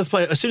 that's the other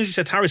player. As soon as he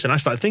said Harrison, I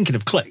started thinking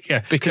of Klich.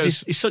 Yeah,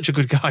 because he's such a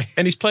good guy.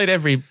 And he's played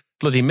every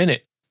bloody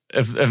minute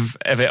of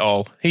it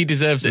all. He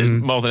deserves it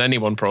more than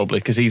anyone probably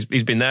because he's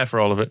been there for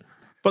all of it.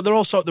 But they're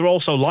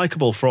also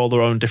likable for all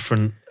their own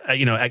different,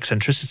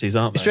 eccentricities,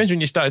 aren't they? It's strange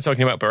when you started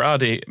talking about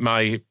Berardi,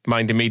 my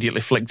mind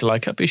immediately flicked to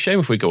it'd be a shame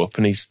if we go up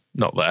and he's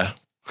not there.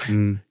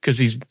 Because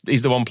he's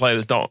the one player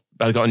that's not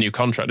got a new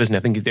contract, isn't he? I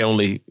think he's the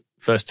only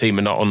first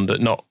teamer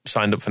not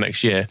signed up for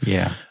next year.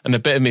 Yeah. And a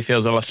bit of me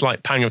feels a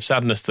slight pang of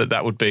sadness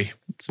that would be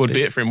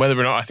it for him, whether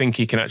or not I think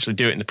he can actually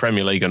do it in the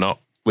Premier League or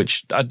not,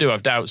 which I do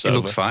have doubts over.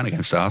 He looked fine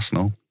against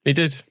Arsenal. He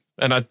did.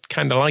 And I'd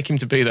kind of like him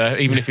to be there,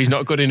 even if he's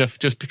not good enough,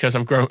 just because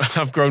I've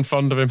grown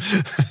fond of him.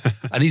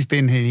 And he's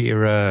been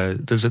here,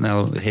 there's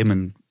him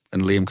and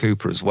Liam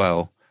Cooper as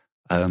well.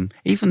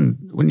 Even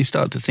when you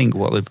start to think,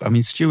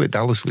 Stuart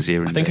Dallas was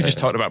here. I think I just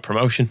talked about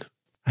promotion.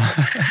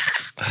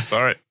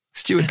 Sorry.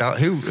 Stuart Dallas,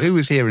 who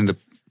was here in the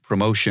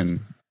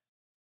promotion,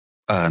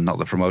 not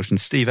the promotion,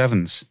 Steve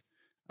Evans.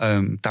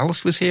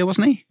 Dallas was here,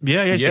 wasn't he?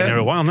 Yeah, he's been here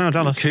a while now,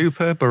 Dallas.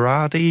 Cooper,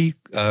 Berardi,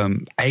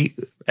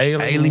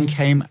 Ayling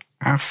came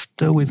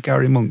after with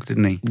Gary Monk,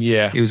 didn't he?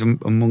 Yeah. He was a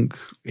Monk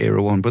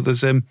era one. But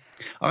there's,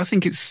 I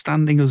think it's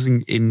standing us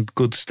in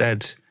good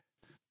stead.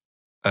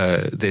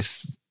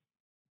 This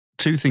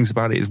two things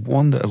about it is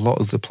one, that a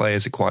lot of the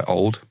players are quite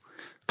old.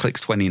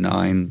 Klich's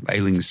 29,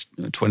 Ayling's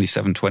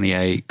 27,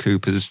 28,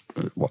 Cooper's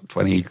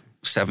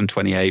 27,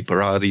 28,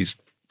 Berardi's,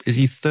 is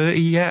he 30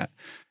 yet?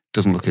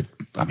 Doesn't look he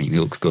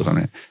looks good on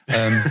it.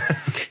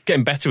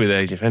 Getting better with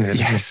age, if anything.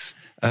 Yes.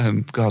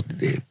 You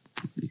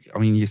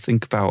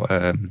think about...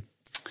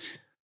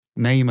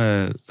 name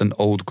an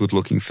old,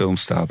 good-looking film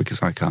star,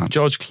 because I can't.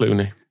 George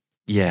Clooney.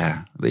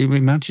 Yeah.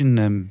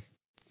 Imagine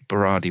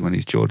Berardi when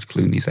he's George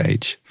Clooney's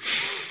age.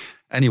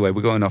 Anyway,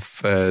 we're going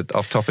off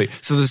topic.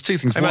 So there's two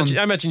things. I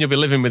imagine you'll be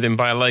living with him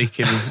by a lake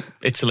in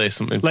Italy or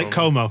something. Lake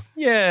Como.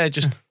 Yeah,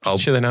 just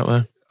chilling out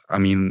there.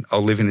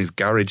 I'll live in his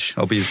garage.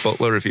 I'll be his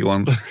butler if you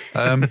want.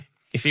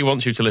 If he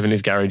wants you to live in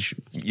his garage,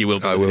 you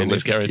will be living in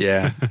his garage.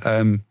 Yeah.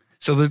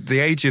 So the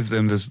age of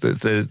them,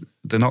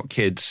 they're not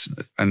kids,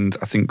 and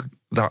I think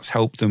that's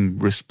helped them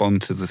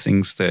respond to the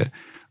things that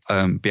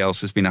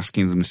Bielsa's been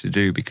asking them to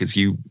do, because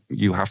you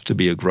have to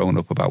be a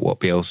grown-up about what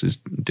Bielsa's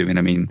doing.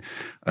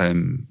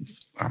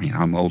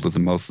 I'm older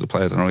than most of the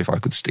players. I don't know if I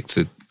could stick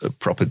to a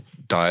proper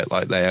diet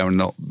like they are and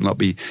not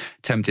be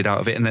tempted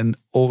out of it. And then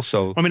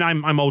also...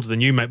 I'm older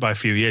than you, mate, by a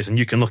few years, and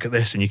you can look at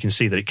this and you can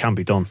see that it can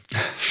be done.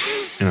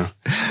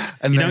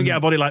 And you don't get a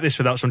body like this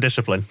without some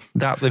discipline.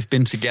 That they've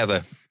been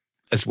together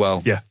as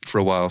well for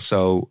a while.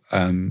 So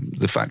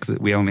the fact that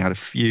we only had a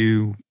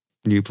few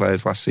new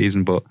players last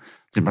season, but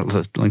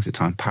the length of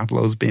time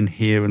Pablo's been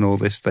here and all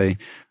this, they've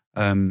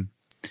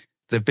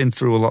been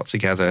through a lot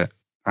together,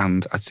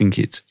 and I think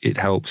it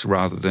helps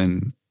rather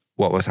than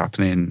what was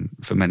happening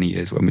for many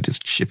years when we're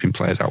just shipping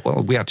players out.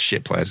 Well, we had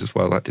shit players as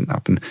well. That didn't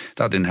happen.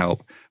 That didn't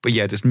help. But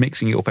yeah, just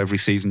mixing it up every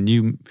season.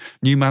 New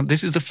man.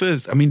 This is the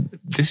first.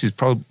 This is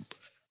probably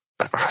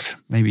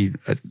maybe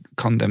a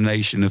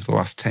condemnation of the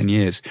last 10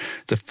 years.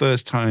 The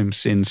first time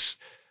since,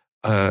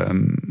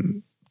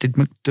 did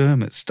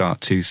McDermott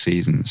start 2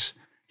 seasons?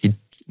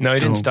 No, he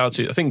didn't start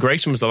 2. I think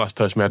Grayson was the last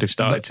person we had who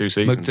started 2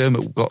 seasons.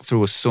 McDermott got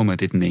through a summer,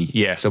 didn't he?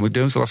 Yeah. So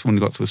McDermott's the last one who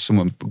got through a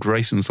summer.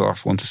 Grayson's the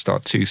last one to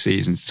start 2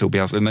 seasons until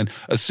Bielsa. And then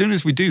as soon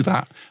as we do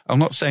that, I'm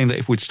not saying that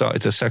if we'd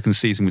started a second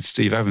season with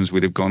Steve Evans,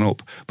 we'd have gone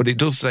up. But it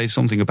does say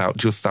something about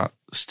just that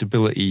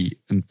stability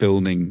and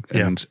building.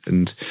 And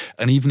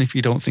even if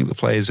you don't think the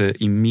players are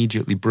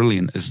immediately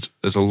brilliant,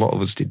 as a lot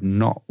of us did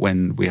not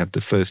when we had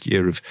the first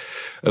year of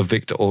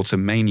Victor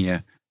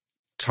Orta-mania,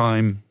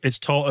 time, it's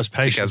taught us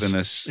patience.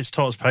 Togetherness. It's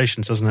taught us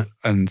patience, hasn't it?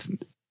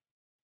 And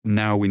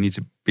now we need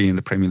to be in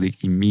the Premier League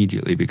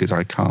immediately, because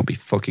I can't be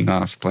fucking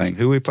arsed playing.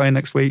 Who are we playing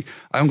next week?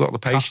 I haven't got the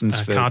patience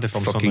for Cardiff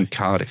on fucking Sunday.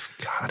 Cardiff.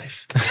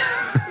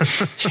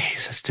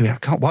 Jesus,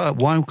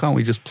 why can't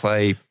we just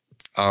play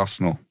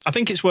Arsenal? I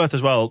think it's worth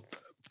as well.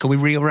 Can we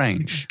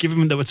rearrange?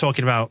 Given that we're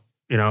talking about,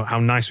 how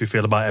nice we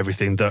feel about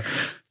everything, that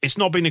it's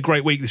not been a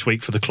great week this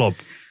week for the club.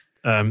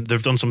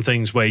 They've done some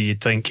things where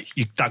you'd think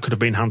that could have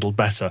been handled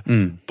better.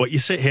 But you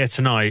sit here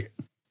tonight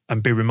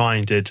and be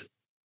reminded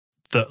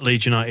that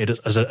Leeds United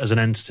as an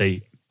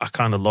entity, I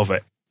kind of love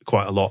it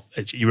quite a lot.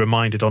 You're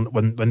reminded on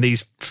when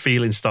these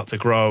feelings start to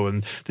grow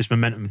and this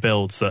momentum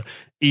builds, that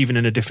even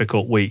in a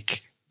difficult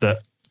week, that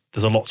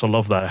there's a lot to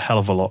love there, a hell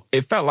of a lot.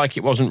 It felt like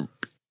it wasn't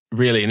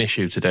really an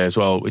issue today as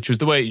well, which was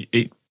the way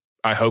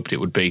I hoped it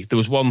would be. There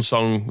was one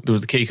song, there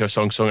was the Kiko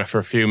song sung after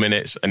a few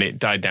minutes, and it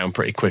died down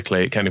pretty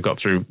quickly. It kind of got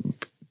through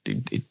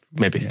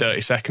maybe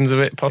 30 seconds of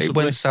it,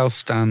 possibly. It went South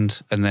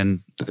Stand, and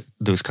then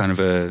there was kind of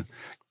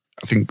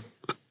I think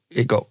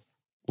it got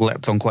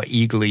leapt on quite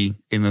eagerly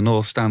in the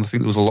North Stand. I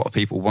think there was a lot of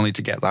people wanting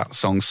to get that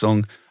song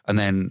sung, and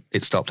then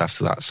it stopped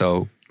after that.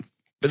 So,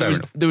 but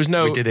there was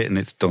no... We did it and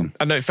it's done.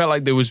 I know it felt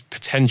like there was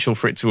potential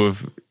for it to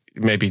have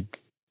maybe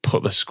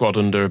put the squad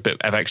under a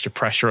bit of extra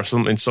pressure or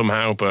something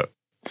somehow, but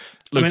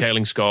Luke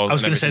Ayling scores. I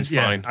was going to say,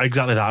 fine.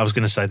 Exactly that. I was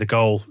going to say the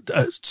goal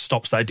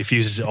stops that, it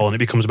diffuses it all, and it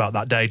becomes about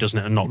that day, doesn't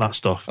it, and not that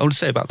stuff. I would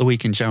say about the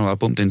week in general, I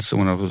bumped into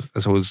someone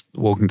as I was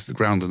walking to the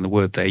ground, and the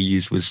word they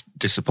used was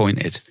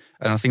disappointed.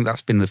 And I think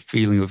that's been the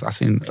feeling of, I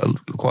think,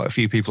 quite a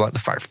few people, like the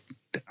fact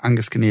that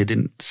Angus Kinnear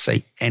didn't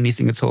say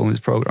anything at all in his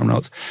programme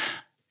notes.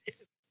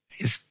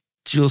 It's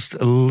just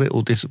a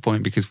little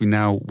disappointing because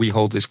we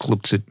hold this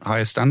club to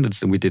higher standards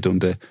than we did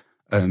under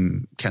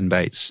Ken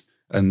Bates.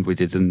 And we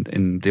did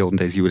in the olden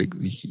days.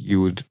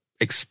 You would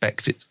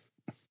expect it.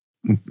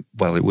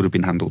 Well, it would have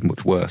been handled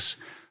much worse.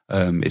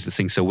 Is the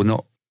thing. So we're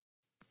not.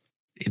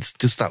 It's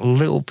just that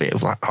little bit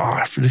of like,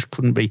 this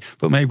couldn't be.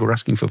 But maybe we're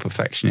asking for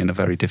perfection in a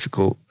very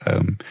difficult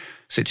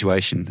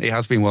situation. It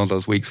has been one of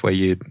those weeks where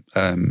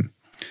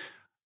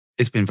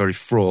it's been very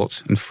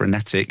fraught and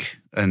frenetic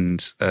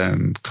and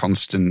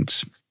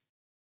constant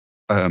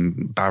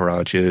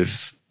barrage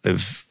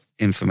of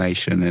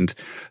information and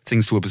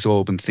things to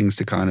absorb and things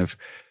to kind of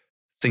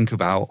think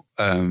about,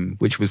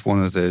 which was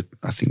one of the,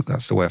 I think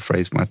that's the way I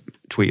phrased my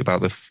tweet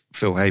about the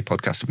Phil Hay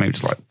podcast, maybe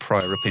just like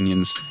prior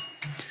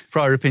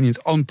opinions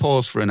on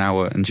pause for an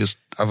hour and just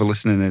have a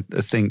listen and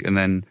a think, and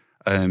then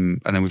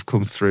we've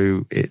come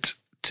through it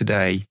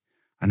today,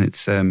 and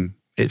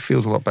it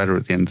feels a lot better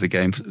at the end of the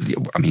game.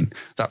 I mean,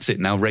 that's it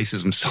now.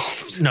 Racism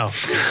solved. No,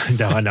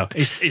 I know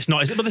it's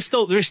not.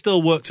 But there is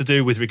still work to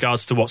do with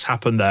regards to what's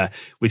happened there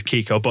with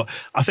Kiko. But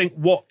I think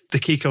what the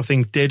Kiko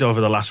thing did over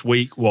the last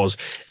week was,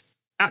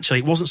 actually,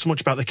 it wasn't so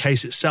much about the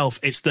case itself.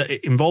 It's that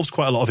it involves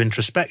quite a lot of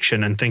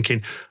introspection and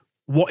thinking,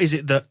 what is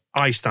it that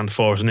I stand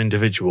for as an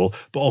individual,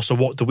 but also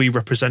what do we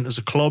represent as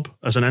a club,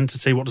 as an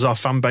entity? What does our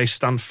fan base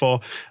stand for?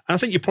 And I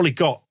think you probably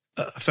got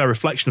a fair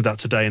reflection of that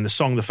today in the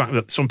song, the fact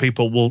that some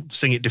people will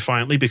sing it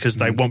defiantly because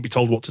they won't be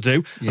told what to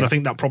do. Yeah. And I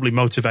think that probably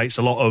motivates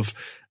a lot of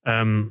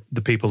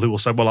the people who will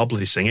say, well, I'll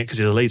bloody sing it because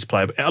he's a Leeds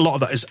player. But a lot of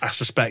that, is, I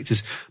suspect,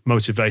 is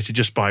motivated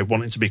just by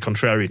wanting to be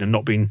contrarian and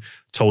not being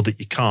told that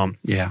you can't.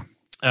 Yeah.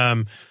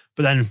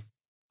 But then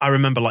I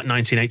remember like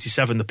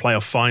 1987, the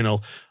playoff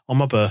final on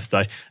my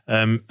birthday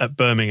at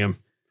Birmingham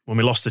when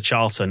we lost to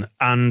Charlton,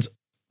 and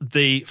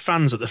the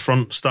fans at the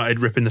front started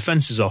ripping the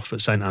fences off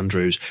at St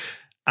Andrews.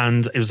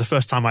 And it was the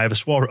first time I ever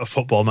swore at a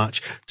football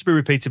match, to be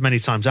repeated many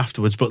times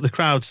afterwards. But the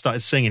crowd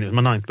started singing, it was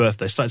my 9th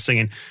birthday, started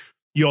singing,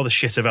 "You're the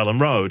shit of Ellen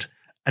Road."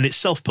 And it's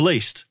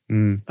self-policed.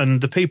 And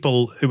the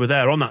people who were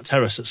there on that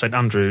terrace at St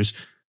Andrews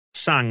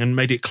sang and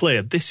made it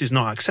clear, this is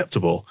not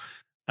acceptable.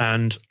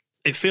 And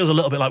it feels a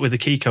little bit like with the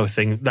Kiko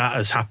thing, that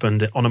has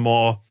happened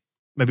on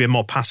maybe a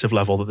more passive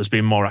level, that there's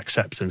been more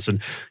acceptance.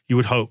 And you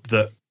would hope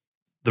that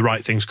the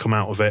right things come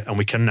out of it and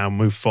we can now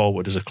move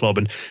forward as a club.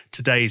 And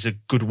today is a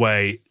good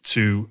way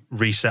to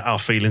reset our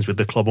feelings with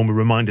the club when we're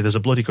reminded there's a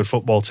bloody good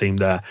football team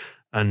there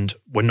and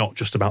we're not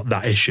just about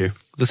that issue.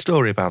 The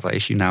story about that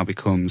issue now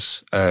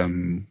becomes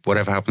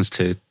whatever happens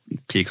to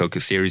Kiko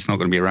Kasiri, he's not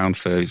going to be around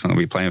he's not going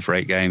to be playing for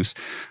 8 games.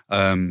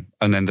 And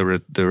then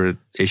there are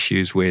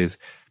issues with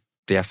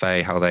the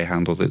FA, how they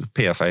handled it. The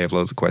PFA have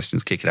loads of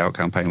questions, Kick It Out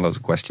campaign, loads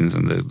of questions,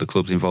 and the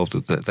clubs involved,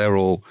 they're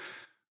all...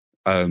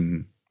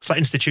 it's like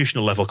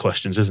institutional level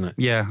questions, isn't it?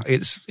 Yeah,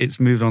 it's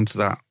moved on to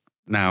that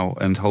now,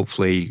 and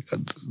hopefully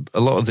a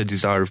lot of the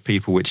desire of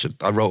people, which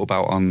I wrote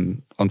about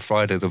on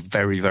Friday, the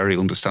very, very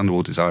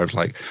understandable desire of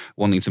like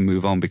wanting to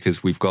move on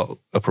because we've got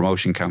a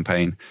promotion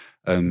campaign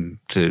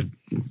that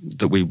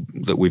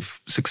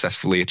we've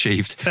successfully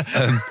achieved.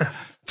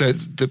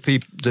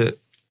 The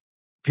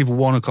people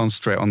want to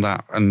concentrate on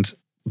that, and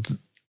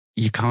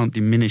you can't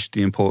diminish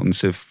the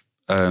importance of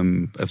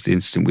the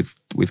incident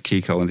with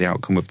Kiko and the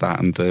outcome of that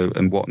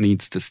and what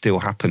needs to still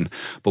happen.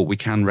 But we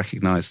can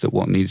recognise that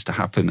what needs to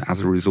happen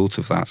as a result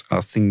of that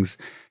are things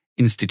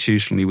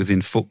institutionally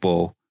within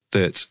football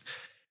that,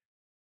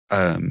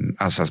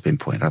 as has been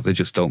pointed out, they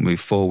just don't move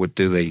forward,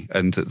 do they?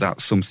 And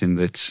that's something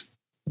that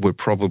we're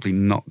probably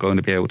not going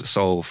to be able to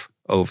solve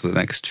over the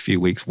next few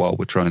weeks while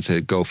we're trying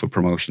to go for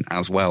promotion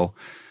as well.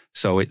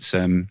 So it's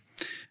a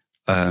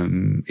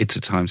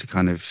time to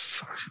kind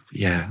of,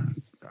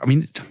 I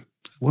mean,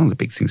 one of the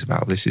big things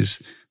about this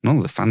is none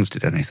of the fans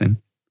did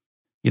anything.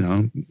 You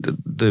know,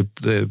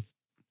 the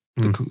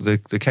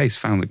case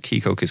found that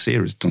Kiko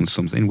Kasir has done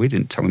something. We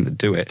didn't tell him to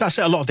do it. That's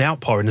it. A lot of the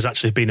outpouring has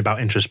actually been about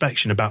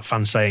introspection, about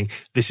fans saying,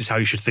 this is how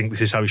you should think,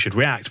 this is how you should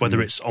react,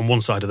 whether it's on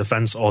one side of the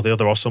fence or the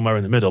other or somewhere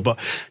in the middle. But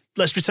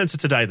let's return to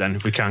today then,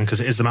 if we can,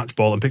 because it is the match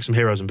ball, and pick some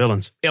heroes and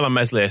villains. Ilan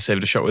Meslier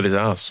saved a shot with his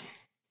arse.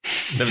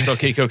 Never saw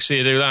Kiko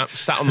Kasir do that.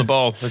 Sat on the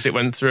ball as it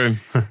went through.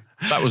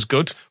 That was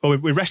good. Well,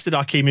 we rested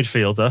our key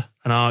midfielder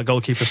and our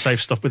goalkeeper saved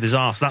stuff with his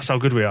arse. That's how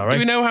good we are, right? Do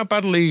we know how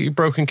badly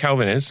broken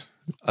Calvin is?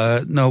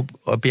 No,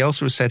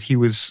 Bielsa has said he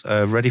was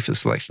ready for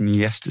selection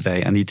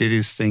yesterday, and he did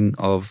his thing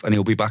and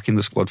he'll be back in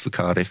the squad for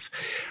Cardiff,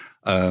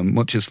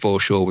 much as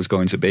Forshaw was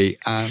going to be.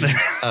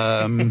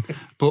 And,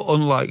 but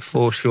unlike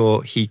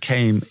Forshaw,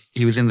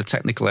 he was in the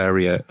technical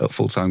area at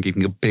full time,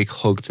 giving a big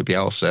hug to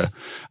Bielsa,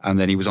 and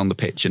then he was on the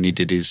pitch and he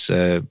did his,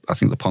 I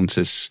think the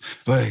Pontus,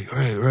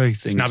 right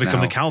thing. It's now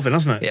become the Calvin,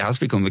 hasn't it? It has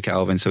become the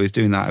Calvin, so he's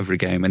doing that every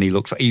game. And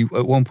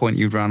at one point,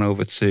 he ran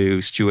over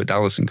to Stuart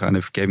Dallas and kind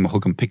of gave him a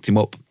hug and picked him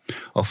up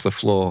off the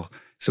floor.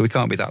 So he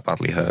can't be that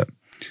badly hurt.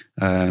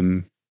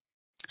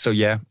 So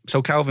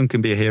Calvin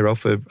can be a hero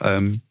for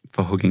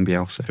hugging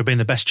Bielsa. For being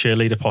the best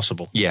cheerleader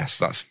possible.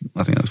 Yes, I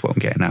think that's what I'm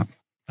getting at.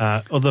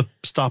 Other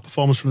star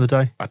performers from the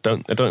day? I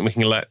don't think we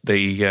can let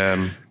the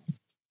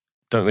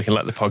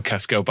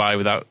podcast go by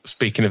without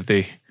speaking of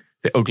the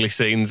ugly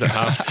scenes at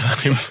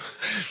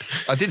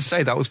halftime. I did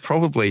say that was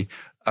probably,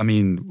 I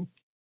mean,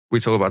 we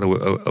talk about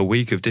a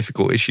week of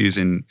difficult issues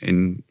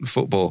in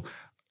football.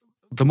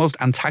 The most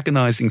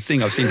antagonising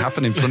thing I've seen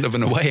happen in front of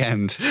an away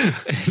end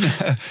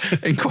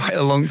in quite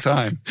a long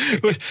time.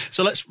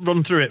 So let's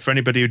run through it for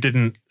anybody who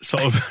didn't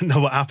sort of know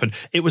what happened.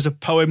 It was a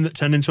poem that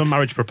turned into a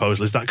marriage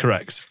proposal. Is that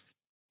correct?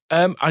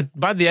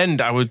 By the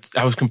end, I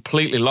was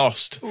completely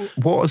lost. I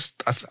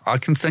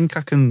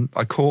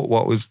caught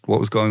what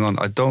was going on.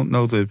 I don't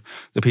know the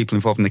people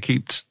involved, and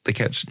they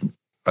kept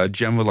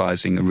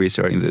generalising and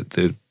reiterating that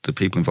the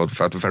people involved have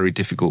had a very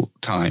difficult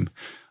time.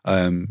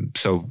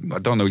 So I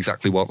don't know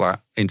exactly what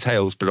that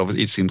entails, but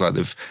obviously it seems like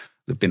they've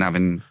been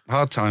having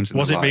hard times in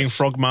their lives. Was it being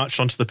frog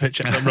marched onto the pitch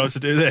at Ellen Road to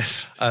do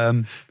this?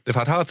 They've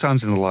had hard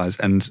times in their lives,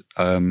 and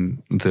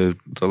the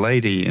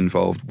lady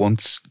involved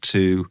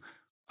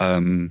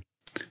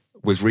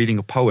was reading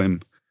a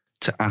poem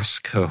to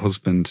ask her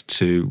husband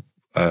to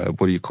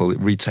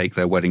retake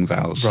their wedding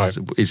vows. Right.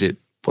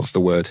 What's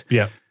the word?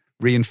 Yeah.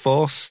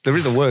 Reinforce? There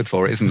is a word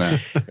for it, isn't there?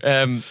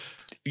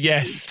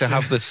 Yes. To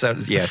have the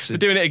We're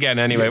doing it again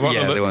anyway. What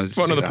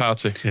another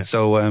party? Yeah.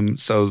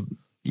 So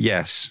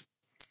yes.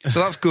 So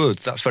that's good.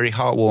 That's very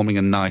heartwarming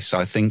and nice,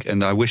 I think,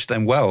 and I wish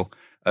them well.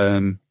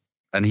 And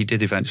he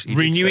did eventually.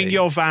 Renewing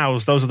your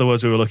vows. Those are the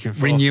words we were looking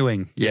for.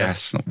 Renewing.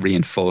 Yes. Not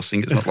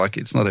reinforcing. It's not like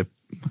it's not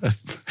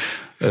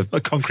a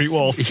concrete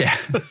wall. Yeah.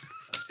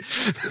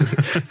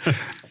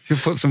 You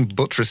put some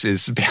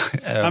buttresses.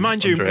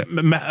 Mind you,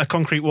 a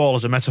concrete wall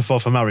as a metaphor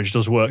for marriage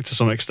does work to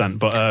some extent,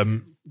 but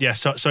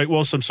so it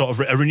was some sort of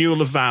a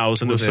renewal of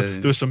vows, and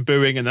there was some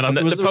booing, and then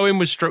the poem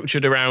was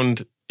structured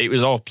around. It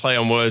was all play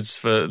on words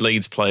for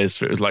Leeds players.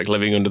 So it was like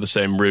living under the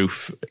same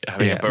roof,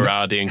 having a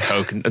Barardi and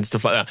Coke and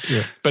stuff like that.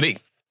 Yeah. But the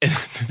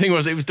thing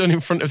was, it was done in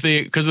front of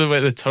because of the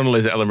way the tunnel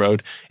is at Ellen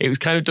Road. It was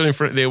kind of done in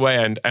front of the away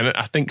end, and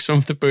I think some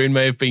of the booing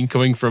may have been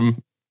coming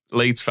from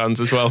Leeds fans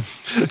as well,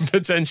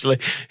 potentially,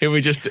 who were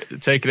just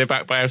taken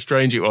aback by how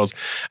strange it was.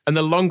 And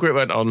the longer it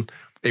went on,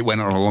 it went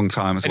on a long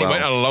time as well. It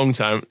went on a long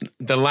time.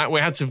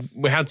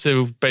 We had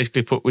to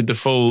basically put with the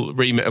full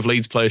remit of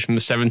Leeds players from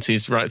the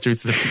 70s right through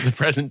to the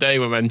present day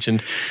were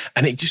mentioned,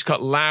 and it just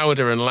got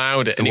louder and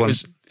louder. And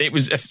it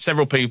was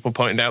several people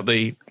pointed out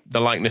the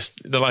likeness,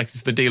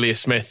 the Delia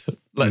Smith,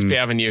 let's be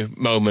having you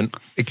moment.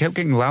 It kept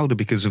getting louder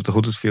because of the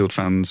Huddersfield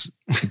fans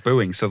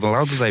booing. So the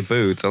louder they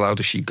booed, the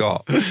louder she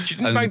got. She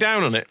didn't back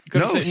down on it.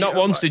 Not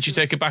once did she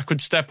take a backward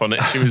step on it.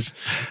 She was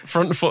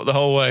front foot the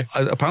whole way.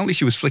 Apparently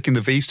she was flicking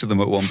the V's to them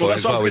at one point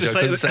as well, which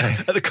I couldn't say.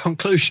 At the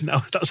conclusion,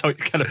 that's how it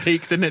kind of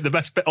peaked, didn't it? The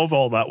best bit of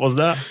all that was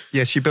that.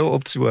 Yeah, she built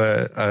up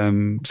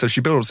to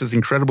she built up to this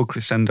incredible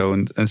crescendo,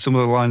 and some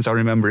of the lines I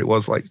remember, it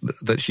was like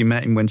that she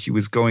met him when she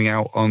was going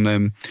out on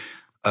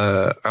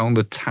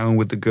the town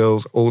with the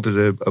girls,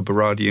 ordered a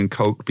Barardi and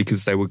Coke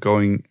because they were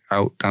going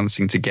out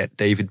dancing to get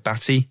David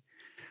Batty,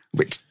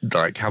 which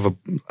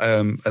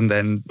and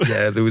then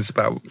there was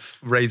about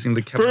raising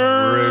the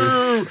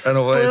camera and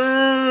all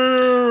this.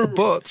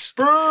 But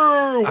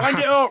wind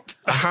it up.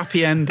 A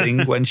happy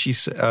ending when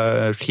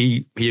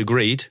he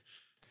agreed,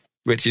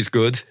 which is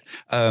good,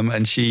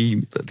 and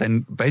she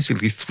then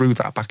basically threw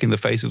that back in the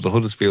face of the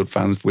Huddersfield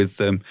fans with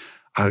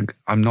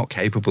I'm not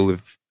capable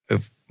of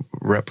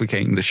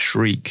replicating the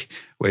shriek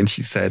when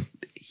he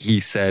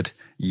said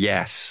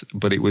yes,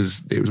 but it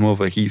was more of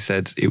a he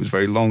said. It was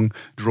very long,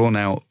 drawn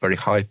out, very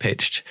high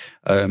pitched.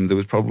 There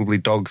was probably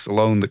dogs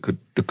alone that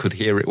could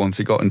hear it once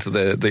it got into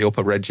the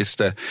upper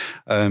register.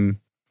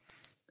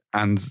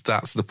 And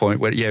that's the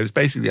point where, it was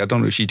basically, I don't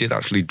know if she did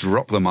actually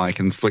drop the mic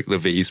and flick the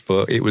V's,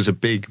 but it was a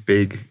big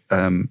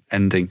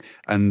ending.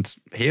 And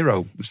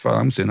hero, as far as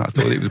I'm concerned, I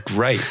thought it was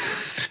great.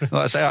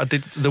 Like I say,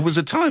 there was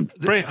a time...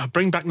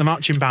 Bring back the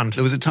marching band.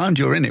 There was a time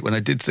during it when I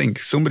did think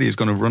somebody is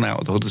going to run out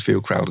of the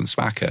Huddersfield crowd and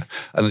smack her,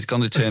 and it's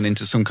going to turn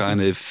into some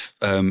kind of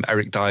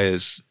Eric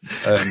Dyer's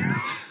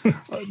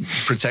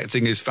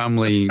protecting his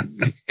family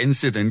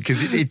incident,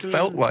 because it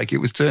felt like it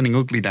was turning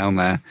ugly down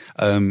there.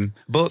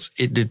 But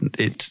it didn't.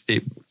 It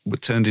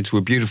turned into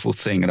a beautiful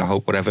thing, and I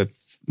hope whatever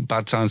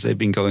bad times they've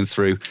been going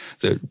through,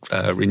 that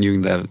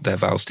renewing their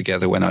vows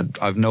together, when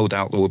I've no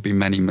doubt there will be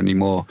many, many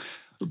more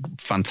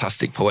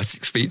fantastic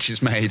poetic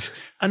speeches made.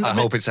 And I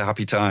hope it's a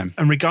happy time.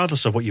 And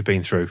regardless of what you've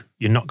been through,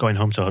 you're not going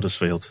home to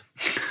Huddersfield.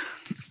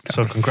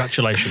 So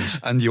congratulations.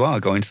 And you are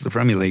going to the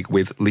Premier League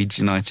with Leeds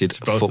United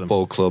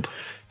Football Club.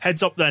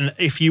 Heads up then,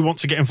 if you want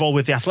to get involved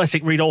with The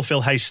Athletic, read all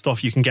Phil Hayes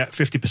stuff, you can get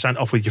 50%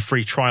 off with your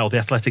free trial,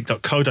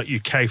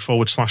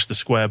 theathletic.co.uk/the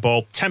square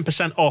ball.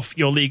 10% off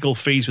your legal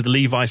fees with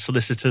Levi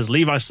Solicitors,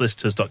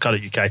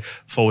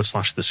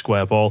 levisolicitors.co.uk/the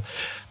square ball.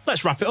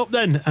 Let's wrap it up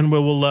then, and we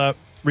will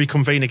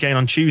reconvene again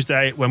on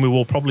Tuesday, when we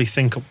will probably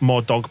think up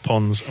more dog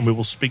puns, and we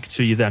will speak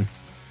to you then.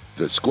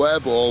 The Square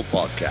Ball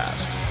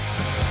Podcast.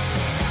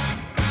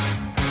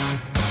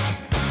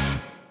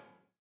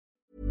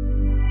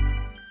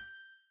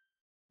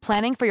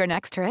 Planning for your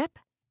next trip?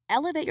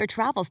 Elevate your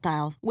travel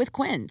style with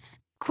Quince.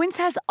 Quince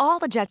has all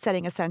the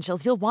jet-setting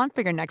essentials you'll want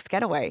for your next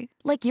getaway,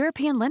 like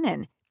European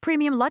linen,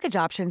 premium luggage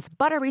options,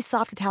 buttery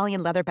soft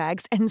Italian leather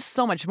bags, and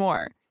so much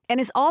more.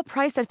 And is all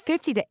priced at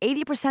 50 to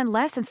 80%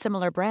 less than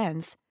similar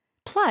brands.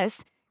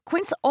 Plus,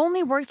 Quince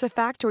only works with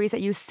factories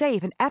that use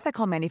safe and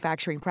ethical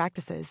manufacturing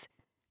practices.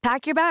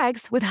 Pack your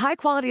bags with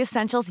high-quality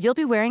essentials you'll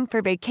be wearing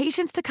for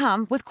vacations to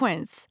come with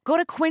Quince. Go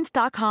to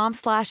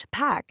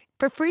quince.com/pack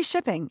for free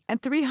shipping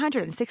and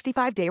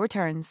 365-day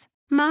returns.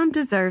 Mom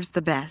deserves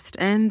the best,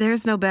 and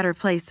there's no better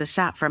place to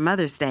shop for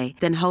Mother's Day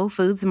than Whole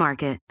Foods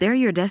Market. They're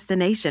your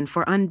destination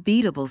for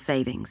unbeatable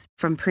savings,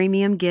 from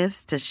premium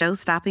gifts to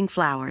show-stopping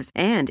flowers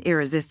and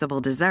irresistible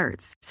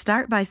desserts.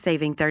 Start by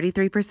saving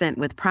 33%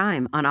 with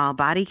Prime on all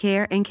body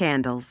care and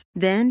candles.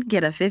 Then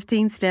get a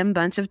 15-stem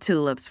bunch of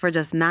tulips for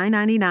just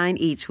 $9.99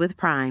 each with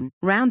Prime.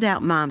 Round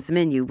out Mom's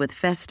menu with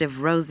festive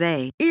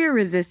rosé,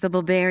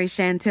 irresistible berry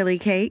chantilly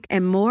cake,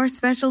 and more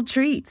special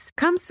treats.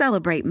 Come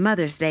celebrate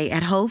Mother's Day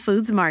at Whole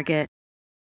Foods Market.